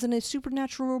happens in a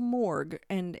supernatural morgue,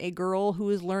 and a girl who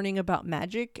is learning about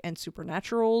magic and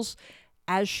supernaturals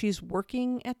as she's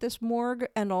working at this morgue,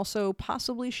 and also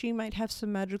possibly she might have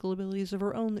some magical abilities of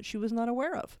her own that she was not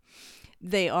aware of.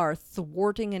 They are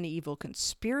thwarting an evil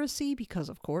conspiracy, because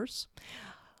of course.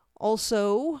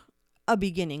 Also, a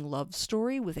beginning love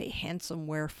story with a handsome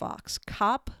werefox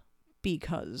cop,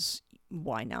 because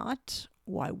why not?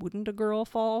 Why wouldn't a girl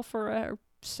fall for a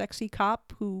sexy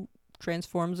cop who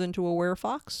transforms into a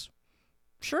werefox?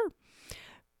 Sure.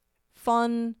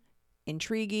 Fun,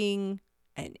 intriguing,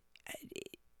 and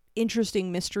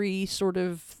interesting mystery sort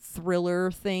of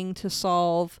thriller thing to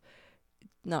solve.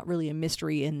 Not really a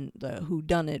mystery in the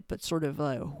whodunit, but sort of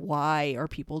why are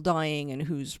people dying and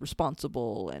who's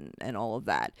responsible and all of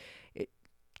that.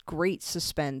 great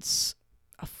suspense,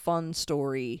 a fun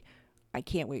story. I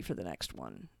can't wait for the next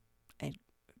one. And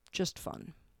just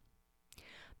fun.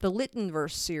 The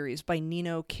Littenverse series by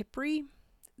Nino Kipri.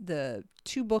 The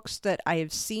two books that I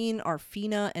have seen are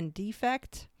Fina and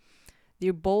Defect.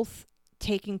 They're both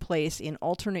taking place in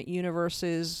alternate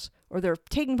universes, or they're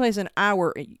taking place in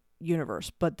our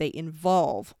universe, but they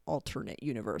involve alternate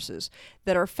universes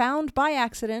that are found by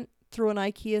accident through an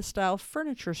IKEA-style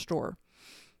furniture store.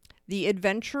 The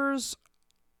adventures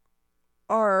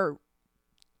are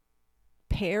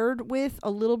paired with a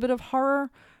little bit of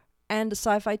horror and a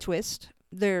sci-fi twist.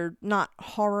 They're not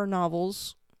horror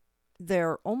novels.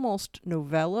 They're almost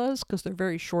novellas because they're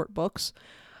very short books,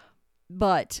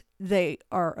 but they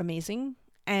are amazing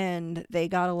and they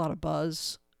got a lot of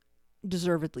buzz,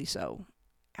 deservedly so.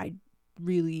 I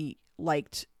really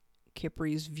liked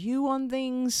Kipri's view on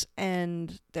things,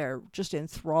 and they're just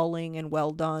enthralling and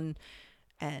well done,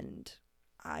 and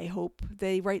I hope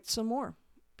they write some more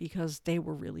because they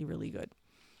were really, really good.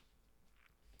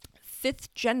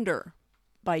 Fifth Gender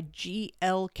by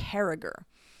G.L. Carragher.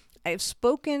 I have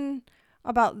spoken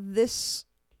about this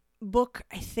book,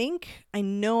 I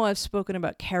know I've spoken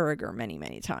about Carragher many,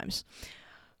 many times.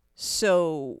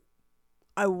 So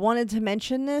I wanted to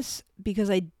mention this because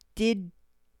I did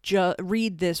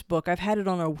read this book. I've had it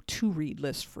on a to-read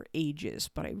list for ages,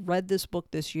 but I read this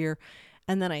book this year,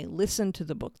 and then I listened to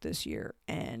the book this year,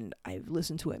 and I've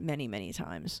listened to it many, many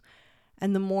times.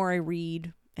 And the more I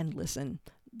read and listen,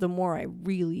 the more I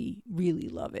really, really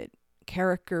love it.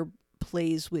 Carragher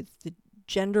plays with the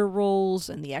gender roles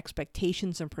and the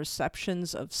expectations and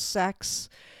perceptions of sex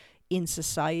in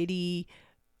society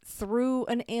through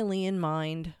an alien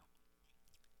mind,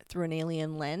 through an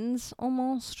alien lens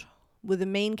almost, with a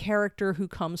main character who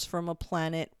comes from a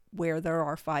planet where there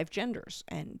are 5 genders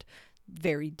and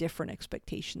very different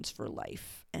expectations for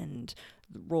life and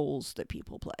the roles that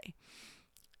people play.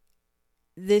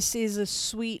 This is a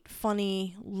sweet,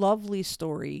 funny, lovely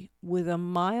story with a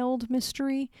mild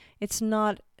mystery. It's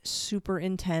not super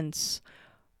intense.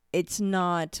 It's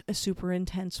not a super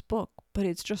intense book, but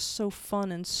it's just so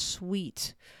fun and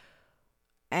sweet.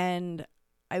 And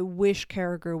I wish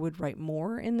Carragher would write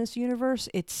more in this universe.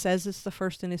 It says it's the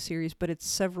first in a series, but it's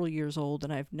several years old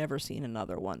and I've never seen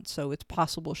another one. So it's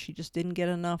possible she just didn't get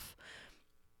enough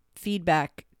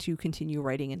feedback to continue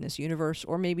writing in this universe,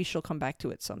 or maybe she'll come back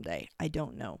to it someday. I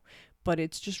don't know. But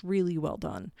it's just really well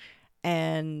done.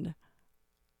 And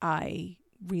I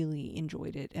really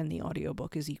enjoyed it, and the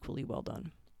audiobook is equally well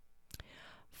done.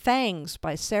 Fangs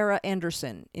by Sarah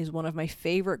Anderson is one of my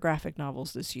favorite graphic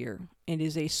novels this year. It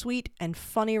is a sweet and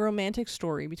funny romantic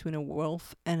story between a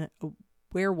werewolf and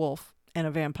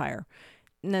a vampire.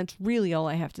 And that's really all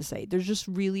I have to say. There's just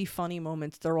really funny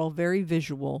moments. They're all very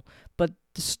visual, but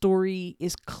the story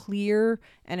is clear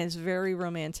and it's very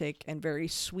romantic and very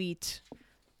sweet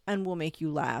and will make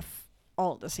you laugh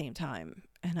all at the same time.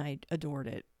 And I adored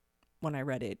it when I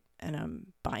read it, and I'm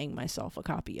buying myself a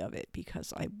copy of it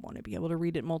because I want to be able to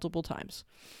read it multiple times.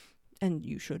 And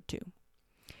you should too.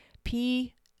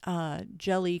 P.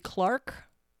 Jelly Clark,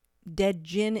 Dead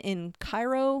Djinn in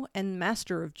Cairo, and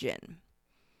Master of Djinn.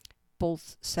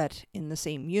 Both set in the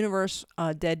same universe.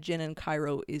 Dead Djinn in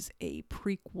Cairo is a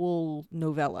prequel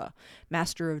novella.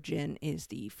 Master of Djinn is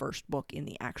the first book in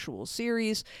the actual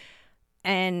series.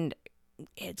 And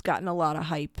it's gotten a lot of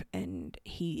hype, and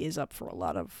he is up for a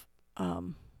lot of...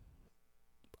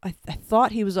 I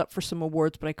thought he was up for some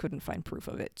awards, but I couldn't find proof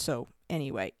of it. So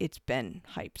anyway, it's been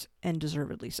hyped, and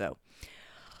deservedly so.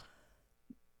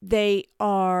 They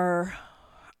are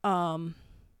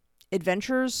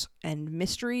adventures and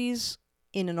mysteries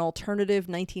in an alternative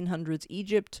 1900s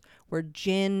Egypt where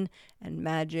jinn and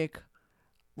magic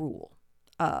rule.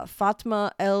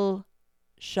 Fatma El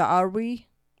Sha'arawi,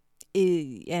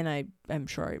 and I'm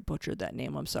sure I butchered that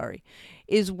name, I'm sorry,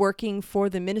 is working for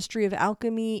the Ministry of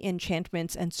Alchemy,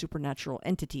 Enchantments, and Supernatural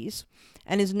Entities,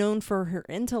 and is known for her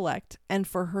intellect and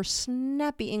for her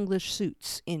snappy English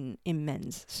suits in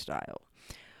immense style.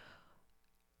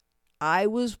 I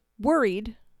was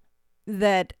worried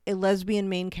that a lesbian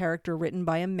main character written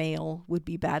by a male would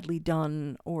be badly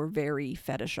done or very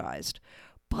fetishized,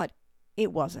 but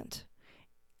it wasn't.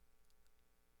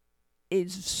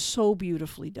 It's so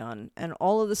beautifully done, and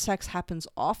all of the sex happens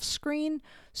off screen,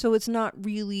 so it's not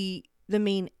really the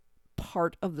main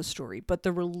part of the story, but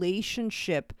the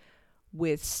relationship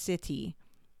with Siti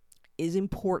is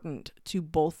important to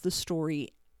both the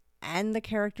story and the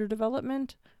character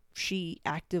development. She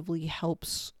actively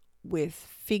helps with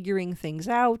figuring things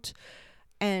out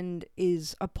and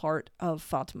is a part of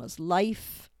Fatma's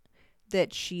life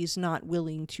that she's not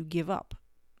willing to give up.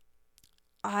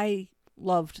 I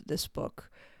loved this book.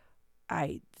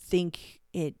 I think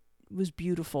it was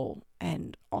beautiful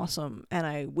and awesome, and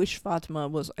I wish Fatima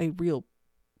was a real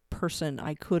person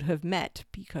I could have met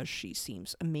because she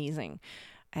seems amazing.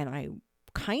 And I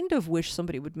kind of wish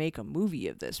somebody would make a movie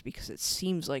of this because it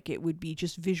seems like it would be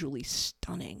just visually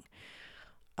stunning.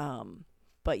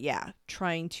 But yeah,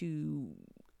 trying to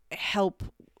help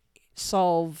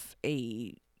solve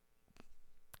a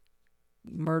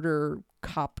murder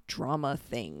cop drama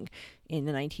thing in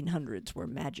the 1900s where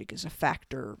magic is a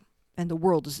factor and the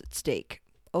world is at stake.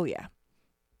 Oh yeah,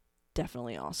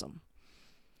 definitely awesome.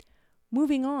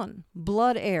 Moving on,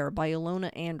 Blood Heir by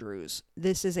Ilona Andrews.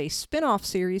 This is a spin-off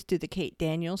series to the Kate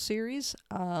Daniels series.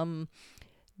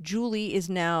 Julie is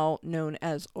now known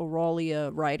as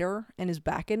Aurelia Ryder and is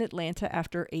back in Atlanta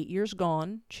after 8 years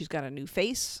gone. She's got a new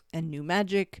face and new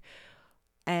magic,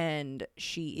 and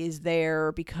she is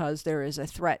there because there is a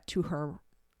threat to her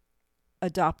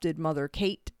adopted mother,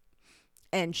 Kate,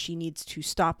 and she needs to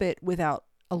stop it without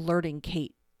alerting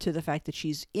Kate to the fact that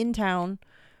she's in town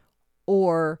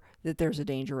or that there's a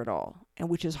danger at all, and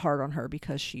which is hard on her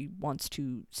because she wants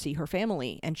to see her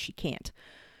family and she can't.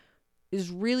 It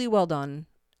is really well done.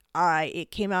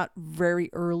 It came out very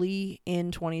early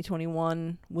in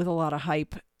 2021 with a lot of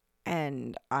hype,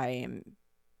 and I am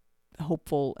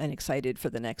hopeful and excited for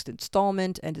the next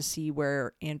installment and to see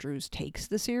where Andrews takes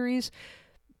the series.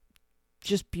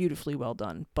 Just beautifully well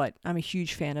done, but I'm a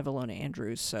huge fan of Ilona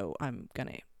Andrews, so I'm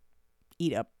gonna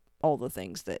eat up all the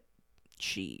things that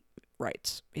she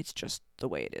writes. It's just the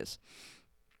way it is.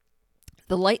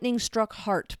 The Lightning Struck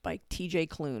Heart by TJ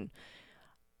Klune.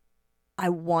 I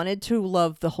wanted to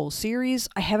love the whole series.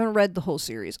 I haven't read the whole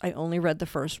series. I only read the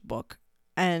first book,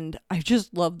 and I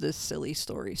just love this silly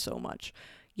story so much.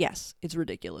 Yes, it's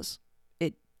ridiculous.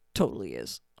 It totally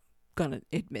is. Gonna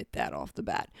admit that off the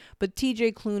bat. But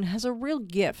TJ Klune has a real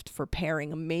gift for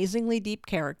pairing amazingly deep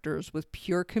characters with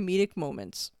pure comedic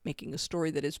moments, making a story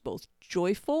that is both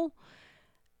joyful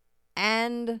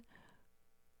and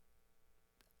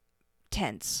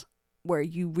tense, where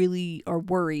you really are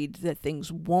worried that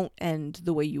things won't end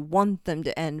the way you want them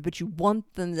to end, but you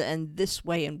want them to end this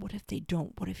way, and what if they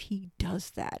don't? What if he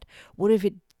does that? What if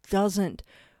it doesn't?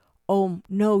 Oh,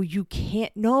 no, you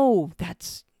can't. No,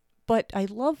 but I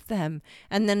love them,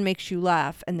 and then makes you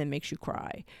laugh, and then makes you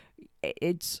cry.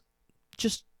 It's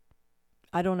just,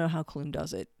 I don't know how Klune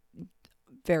does it.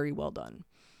 Very well done.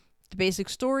 The basic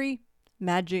story,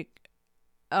 mage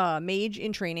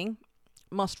in training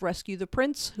must rescue the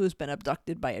prince who has been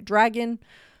abducted by a dragon.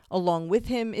 Along with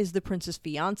him is the prince's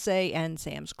fiance and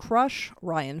Sam's crush,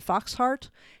 Ryan Foxhart,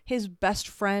 his best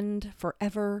friend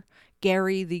forever,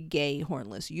 Gary the gay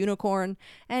hornless unicorn,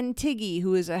 and Tiggy,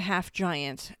 who is a half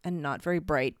giant and not very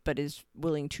bright but is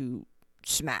willing to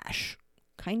smash.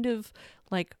 Kind of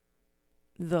like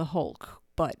the Hulk,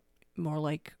 but more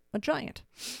like a giant.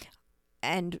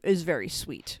 And is very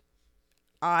sweet.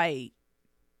 I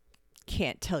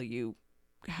can't tell you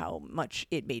how much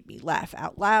it made me laugh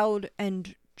out loud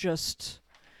and just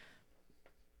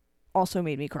also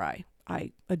made me cry.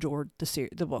 I adored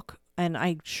the book, and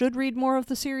I should read more of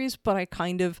the series, but I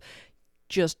kind of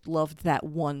just loved that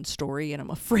one story, and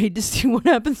I'm afraid to see what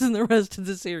happens in the rest of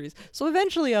the series. So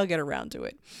eventually I'll get around to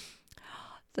it.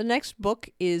 The next book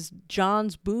is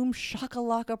John's Boom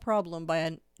Shakalaka Problem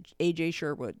by A.J.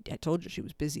 Sherwood. I told you she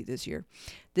was busy this year.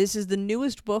 This is the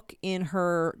newest book in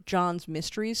her John's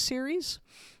Mysteries series.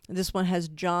 This one has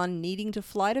John needing to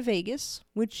fly to Vegas,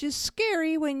 which is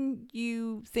scary when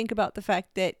you think about the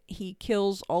fact that he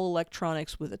kills all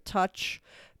electronics with a touch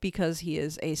because he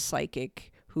is a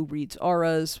psychic who reads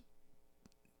auras,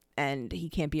 and he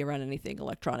can't be around anything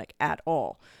electronic at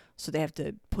all. So they have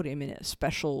to put him in a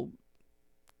special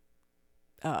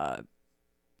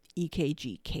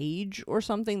EKG cage or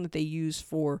something that they use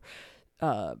for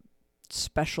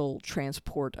special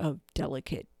transport of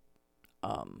delicate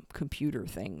computer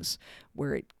things,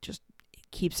 where it just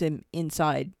keeps him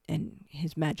inside and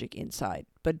his magic inside,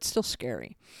 but it's still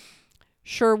scary.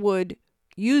 Sherwood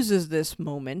uses this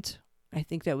moment. I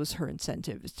think that was her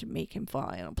incentive, is to make him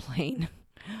fly on a plane.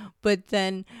 But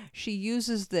then she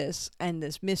uses this and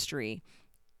this mystery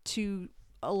to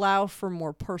allow for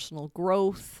more personal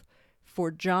growth for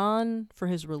John, for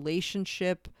his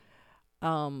relationship,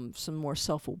 some more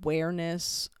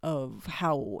self-awareness of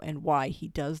how and why he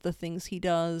does the things he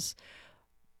does,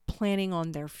 planning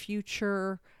on their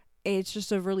future. It's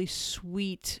just a really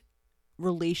sweet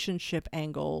relationship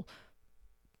angle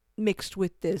mixed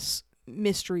with this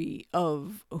mystery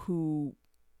of who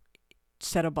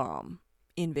set a bomb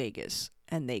in Vegas,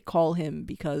 and they call him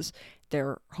because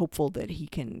they're hopeful that he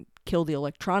can kill the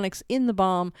electronics in the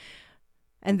bomb.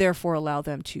 and therefore allow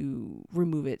them to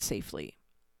remove it safely.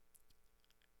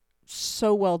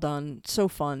 So well done, so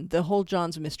fun. The whole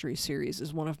John's Mystery series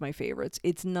is one of my favorites.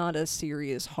 It's not a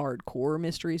serious, hardcore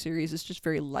mystery series. It's just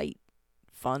very light,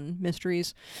 fun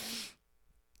mysteries.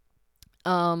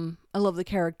 I love the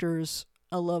characters.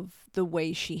 I love the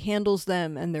way she handles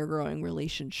them and their growing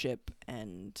relationship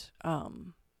and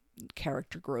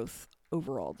character growth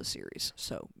overall the series.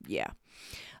 So, yeah.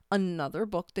 Another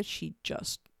book that she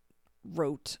just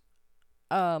wrote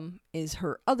is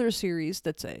her other series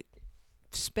that's a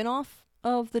spin-off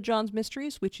of the John's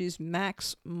Mysteries, which is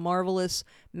Mac's Marvelous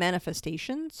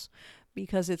Manifestations,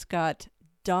 because it's got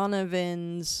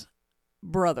Donovan's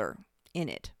brother in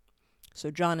it.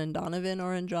 So John and Donovan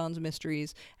are in John's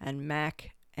Mysteries, and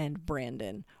Mac and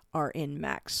Brandon are in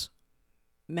Mac's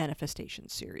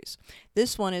Manifestations series.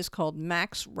 This one is called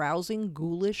Mac's Rousing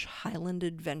Ghoulish Highland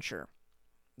Adventure.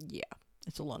 Yeah,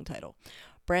 it's a long title.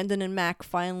 Brandon and Mac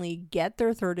finally get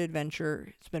their third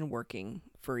adventure. It's been working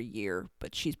for a year,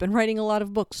 but she's been writing a lot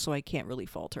of books, so I can't really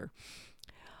fault her.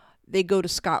 They go to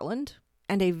Scotland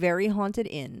and a very haunted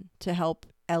inn to help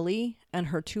Ellie and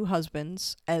her two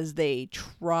husbands as they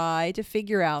try to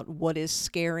figure out what is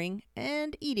scaring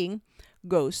and eating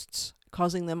ghosts,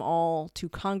 causing them all to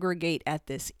congregate at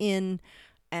this inn,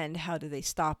 and how do they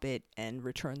stop it and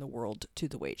return the world to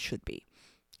the way it should be.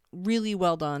 Really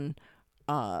well done.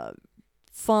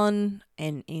 Fun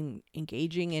and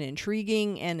engaging and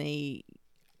intriguing, and a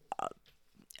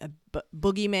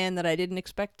boogeyman that I didn't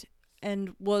expect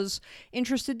and was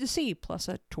interested to see, plus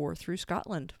a tour through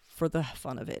Scotland for the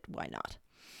fun of it. Why not?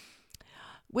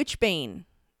 Witchbane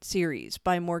series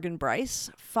by Morgan Bryce.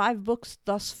 5 books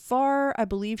thus far. I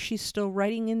believe she's still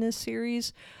writing in this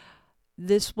series.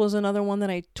 This was another one that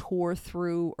I tore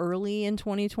through early in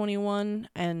 2021,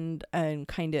 and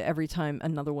kind of every time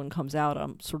another one comes out,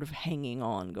 I'm sort of hanging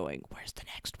on going, where's the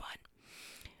next one?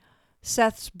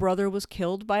 Seth's brother was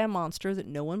killed by a monster that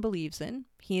no one believes in.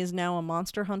 He is now a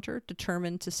monster hunter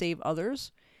determined to save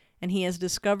others, and he has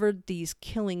discovered these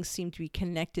killings seem to be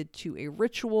connected to a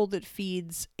ritual that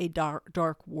feeds a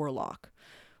dark warlock.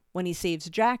 When he saves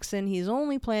Jackson, he's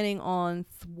only planning on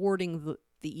thwarting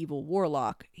the evil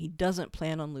warlock. He doesn't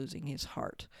plan on losing his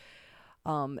heart.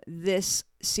 This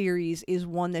series is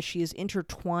one that she is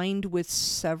intertwined with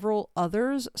several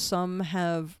others. Some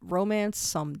have romance,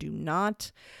 some do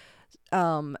not.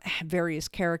 Various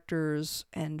characters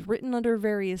and written under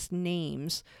various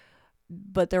names,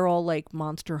 but they're all like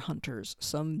monster hunters.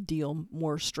 Some deal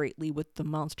more straightly with the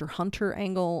monster hunter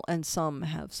angle, and some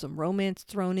have some romance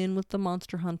thrown in with the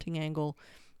monster hunting angle.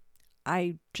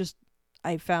 I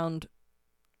found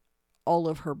all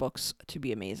of her books to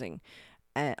be amazing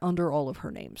under all of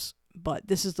her names, but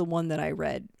this is the one that I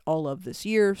read all of this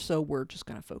year, so we're just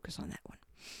going to focus on that one.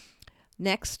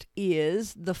 Next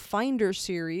is the Finder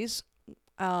series,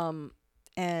 and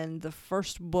the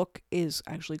first book is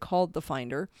actually called The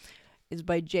Finder. It's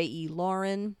by J.E.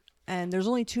 Lauren, and there's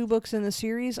only 2 books in the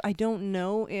series. I don't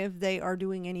know if they are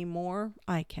doing any more.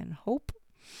 I can hope.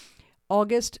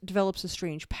 August develops a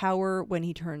strange power when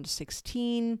he turns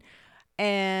 16,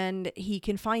 and he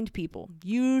can find people,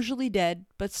 usually dead,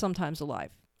 but sometimes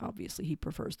alive. Obviously, he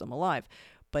prefers them alive,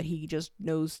 but he just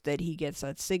knows that he gets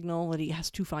that signal that he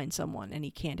has to find someone, and he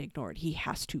can't ignore it. He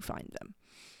has to find them.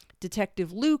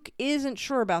 Detective Luke isn't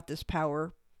sure about this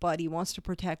power, but he wants to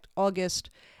protect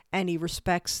August, and he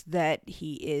respects that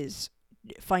he is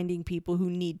finding people who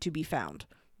need to be found,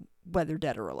 whether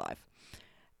dead or alive.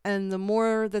 And the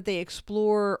more that they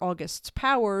explore August's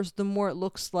powers, the more it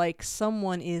looks like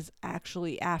someone is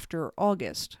actually after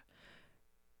August.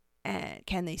 And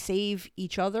can they save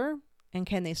each other? And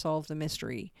can they solve the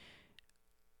mystery?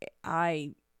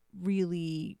 I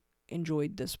really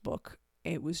enjoyed this book.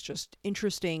 It was just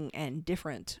interesting and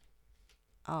different.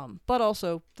 But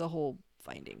also the whole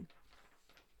finding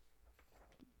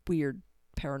weird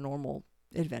paranormal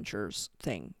adventures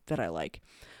thing that I like.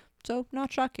 So,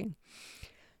 not shocking.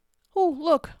 Oh,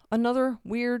 look, another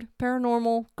weird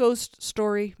paranormal ghost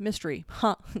story mystery.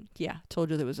 Huh, yeah, told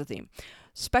you there was a theme.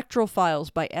 Spectral Files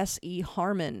by S.E.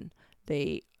 Harmon.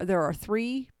 There are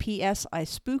 3, P.S. I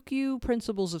Spook You,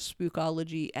 Principles of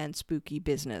Spookology, and Spooky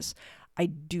Business. I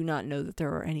do not know that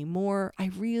there are any more. I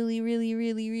really, really,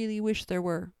 really, really wish there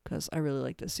were, because I really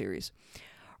like this series.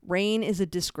 Rain is a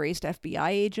disgraced FBI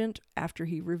agent after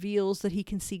he reveals that he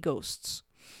can see ghosts.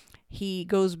 He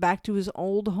goes back to his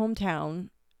old hometown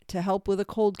to help with a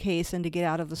cold case and to get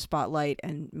out of the spotlight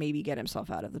and maybe get himself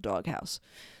out of the doghouse.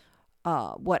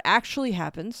 What actually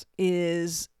happens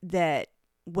is that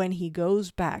when he goes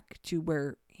back to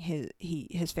where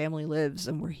his family lives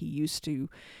and where he used to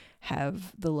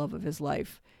have the love of his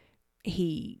life,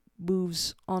 he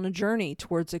moves on a journey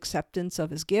towards acceptance of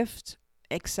his gift,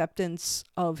 acceptance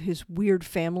of his weird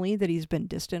family that he's been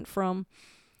distant from,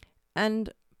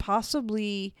 and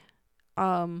possibly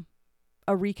a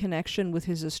reconnection with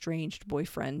his estranged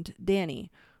boyfriend, Danny,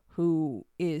 who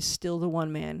is still the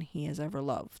one man he has ever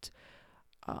loved.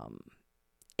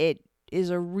 It is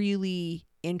a really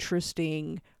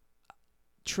interesting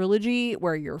trilogy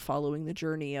where you're following the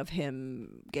journey of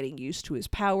him getting used to his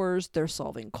powers. They're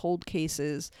solving cold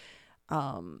cases.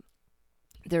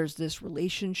 There's this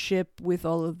relationship with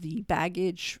all of the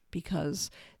baggage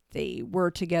because they were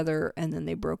together and then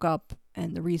they broke up,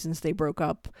 and the reasons they broke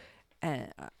up,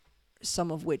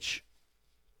 some of which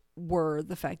were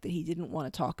the fact that he didn't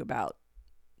want to talk about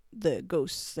the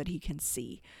ghosts that he can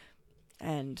see.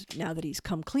 And now that he's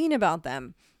come clean about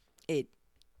them, it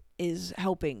is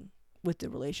helping with the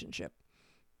relationship.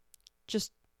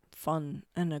 Just fun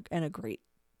and a great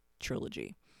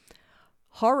trilogy.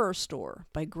 Horror Store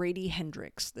by Grady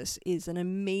Hendrix. This is an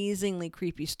amazingly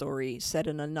creepy story set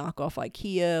in a knockoff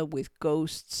IKEA with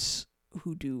ghosts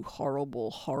who do horrible,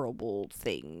 horrible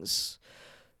things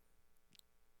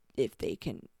if they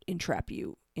can entrap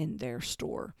you in their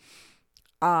store.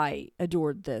 I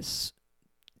adored this.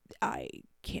 I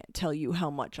can't tell you how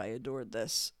much I adored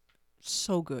this.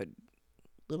 So good.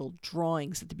 Little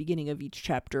drawings at the beginning of each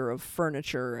chapter of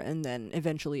furniture, and then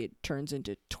eventually it turns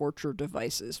into torture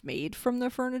devices made from the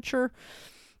furniture.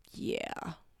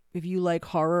 Yeah. If you like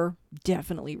horror,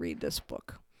 definitely read this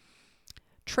book.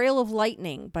 Trail of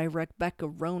Lightning by Rebecca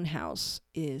Roanhouse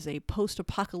is a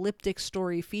post-apocalyptic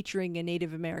story featuring a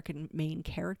Native American main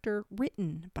character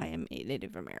written by a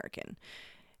Native American.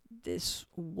 This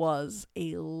was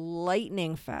a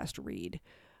lightning fast read.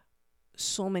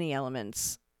 So many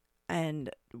elements, and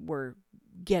we're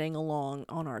getting along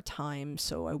on our time,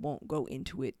 so I won't go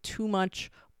into it too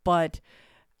much, but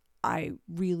I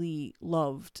really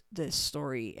loved this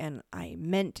story, and I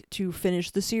meant to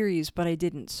finish the series, but I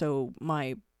didn't, so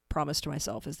my promise to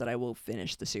myself is that I will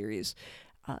finish the series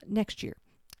next year,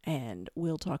 and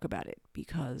we'll talk about it,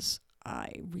 because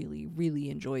I really, really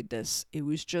enjoyed this. It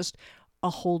was just a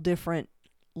whole different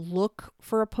look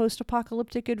for a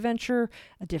post-apocalyptic adventure,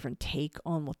 a different take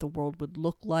on what the world would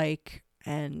look like,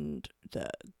 and the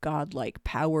godlike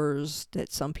powers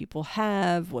that some people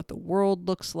have, what the world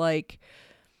looks like.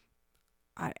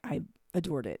 I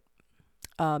adored it.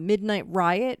 Midnight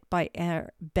Riot by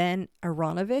Ben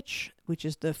Aronovich, which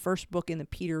is the first book in the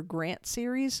Peter Grant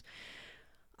series.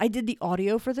 I did the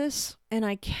audio for this, and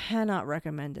I cannot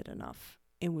recommend it enough.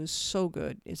 It was so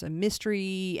good. It's a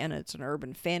mystery, and it's an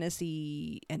urban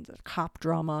fantasy, and a cop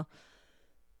drama.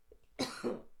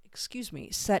 Excuse me.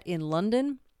 Set in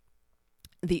London.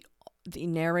 The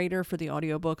narrator for the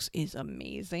audiobooks is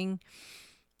amazing.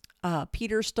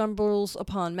 Peter stumbles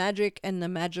upon magic and the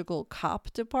magical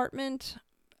cop department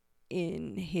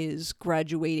in his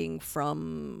graduating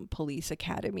from police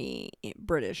academy,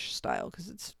 British style, because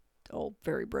it's all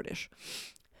very British.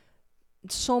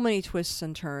 So many twists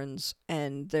and turns,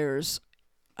 and there's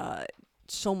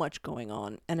so much going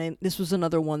on. And this was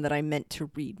another one that I meant to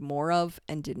read more of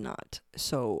and did not.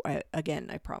 So I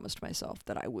promised myself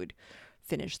that I would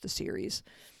finish the series,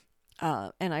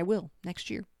 and I will next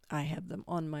year. I have them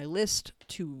on my list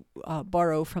to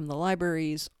borrow from the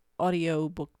library's audio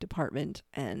book department,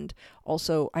 and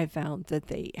also I found that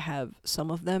they have some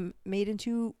of them made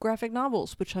into graphic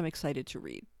novels, which I'm excited to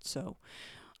read. So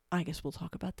I guess we'll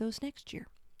talk about those next year.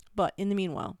 But in the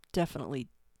meanwhile, definitely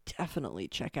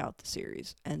check out the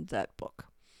series and that book.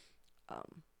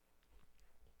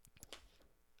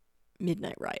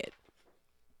 Midnight Riot.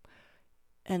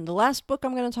 And the last book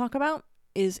I'm going to talk about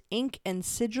is Ink and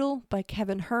Sigil by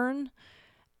Kevin Hearn.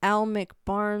 Almec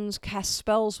Barnes casts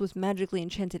spells with magically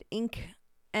enchanted ink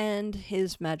and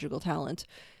his magical talent,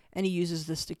 and he uses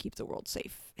this to keep the world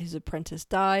safe. His apprentice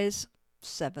dies,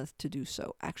 seventh to do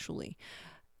so, actually,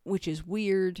 which is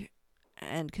weird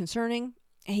and concerning.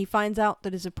 He finds out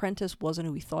that his apprentice wasn't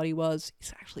who he thought he was.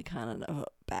 He's actually kind of a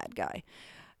bad guy.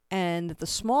 And that the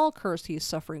small curse he is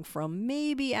suffering from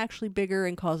may be actually bigger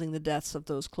and causing the deaths of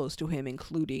those close to him,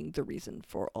 including the reason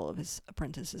for all of his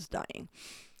apprentices dying.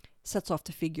 Sets off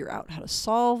to figure out how to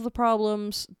solve the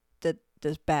problems that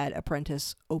this bad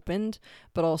apprentice opened,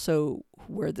 but also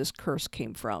where this curse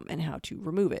came from and how to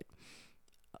remove it.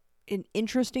 An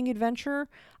interesting adventure.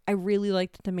 I really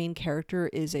like that the main character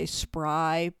is a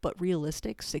spry but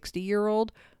realistic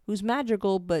 60-year-old who's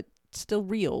magical but still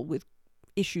real, with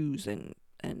issues and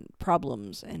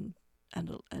problems and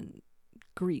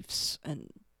griefs and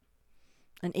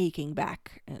an aching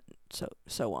back and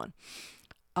so on.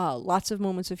 Lots of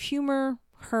moments of humor.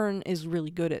 Hearn is really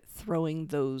good at throwing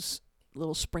those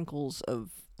little sprinkles of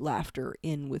laughter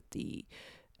in with the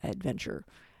adventure.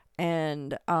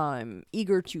 And I'm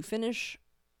eager to finish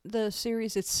the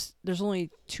series. There's only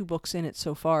 2 books in it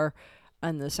so far,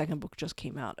 and the second book just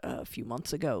came out a few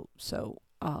months ago. So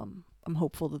I'm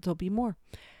hopeful that there'll be more.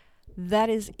 That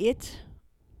is it,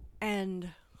 and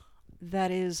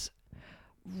that is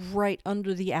right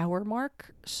under the hour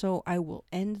mark. So I will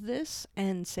end this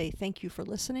and say thank you for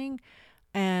listening,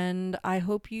 and I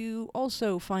hope you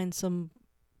also find some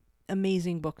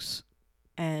amazing books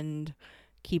and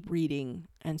keep reading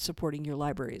and supporting your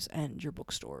libraries and your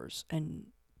bookstores and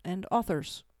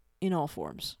authors in all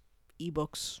forms.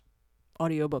 Ebooks,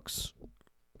 audiobooks,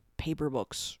 paper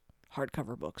books,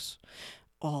 hardcover books,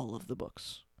 all of the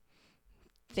books.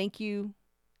 Thank you,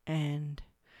 and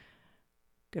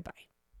goodbye.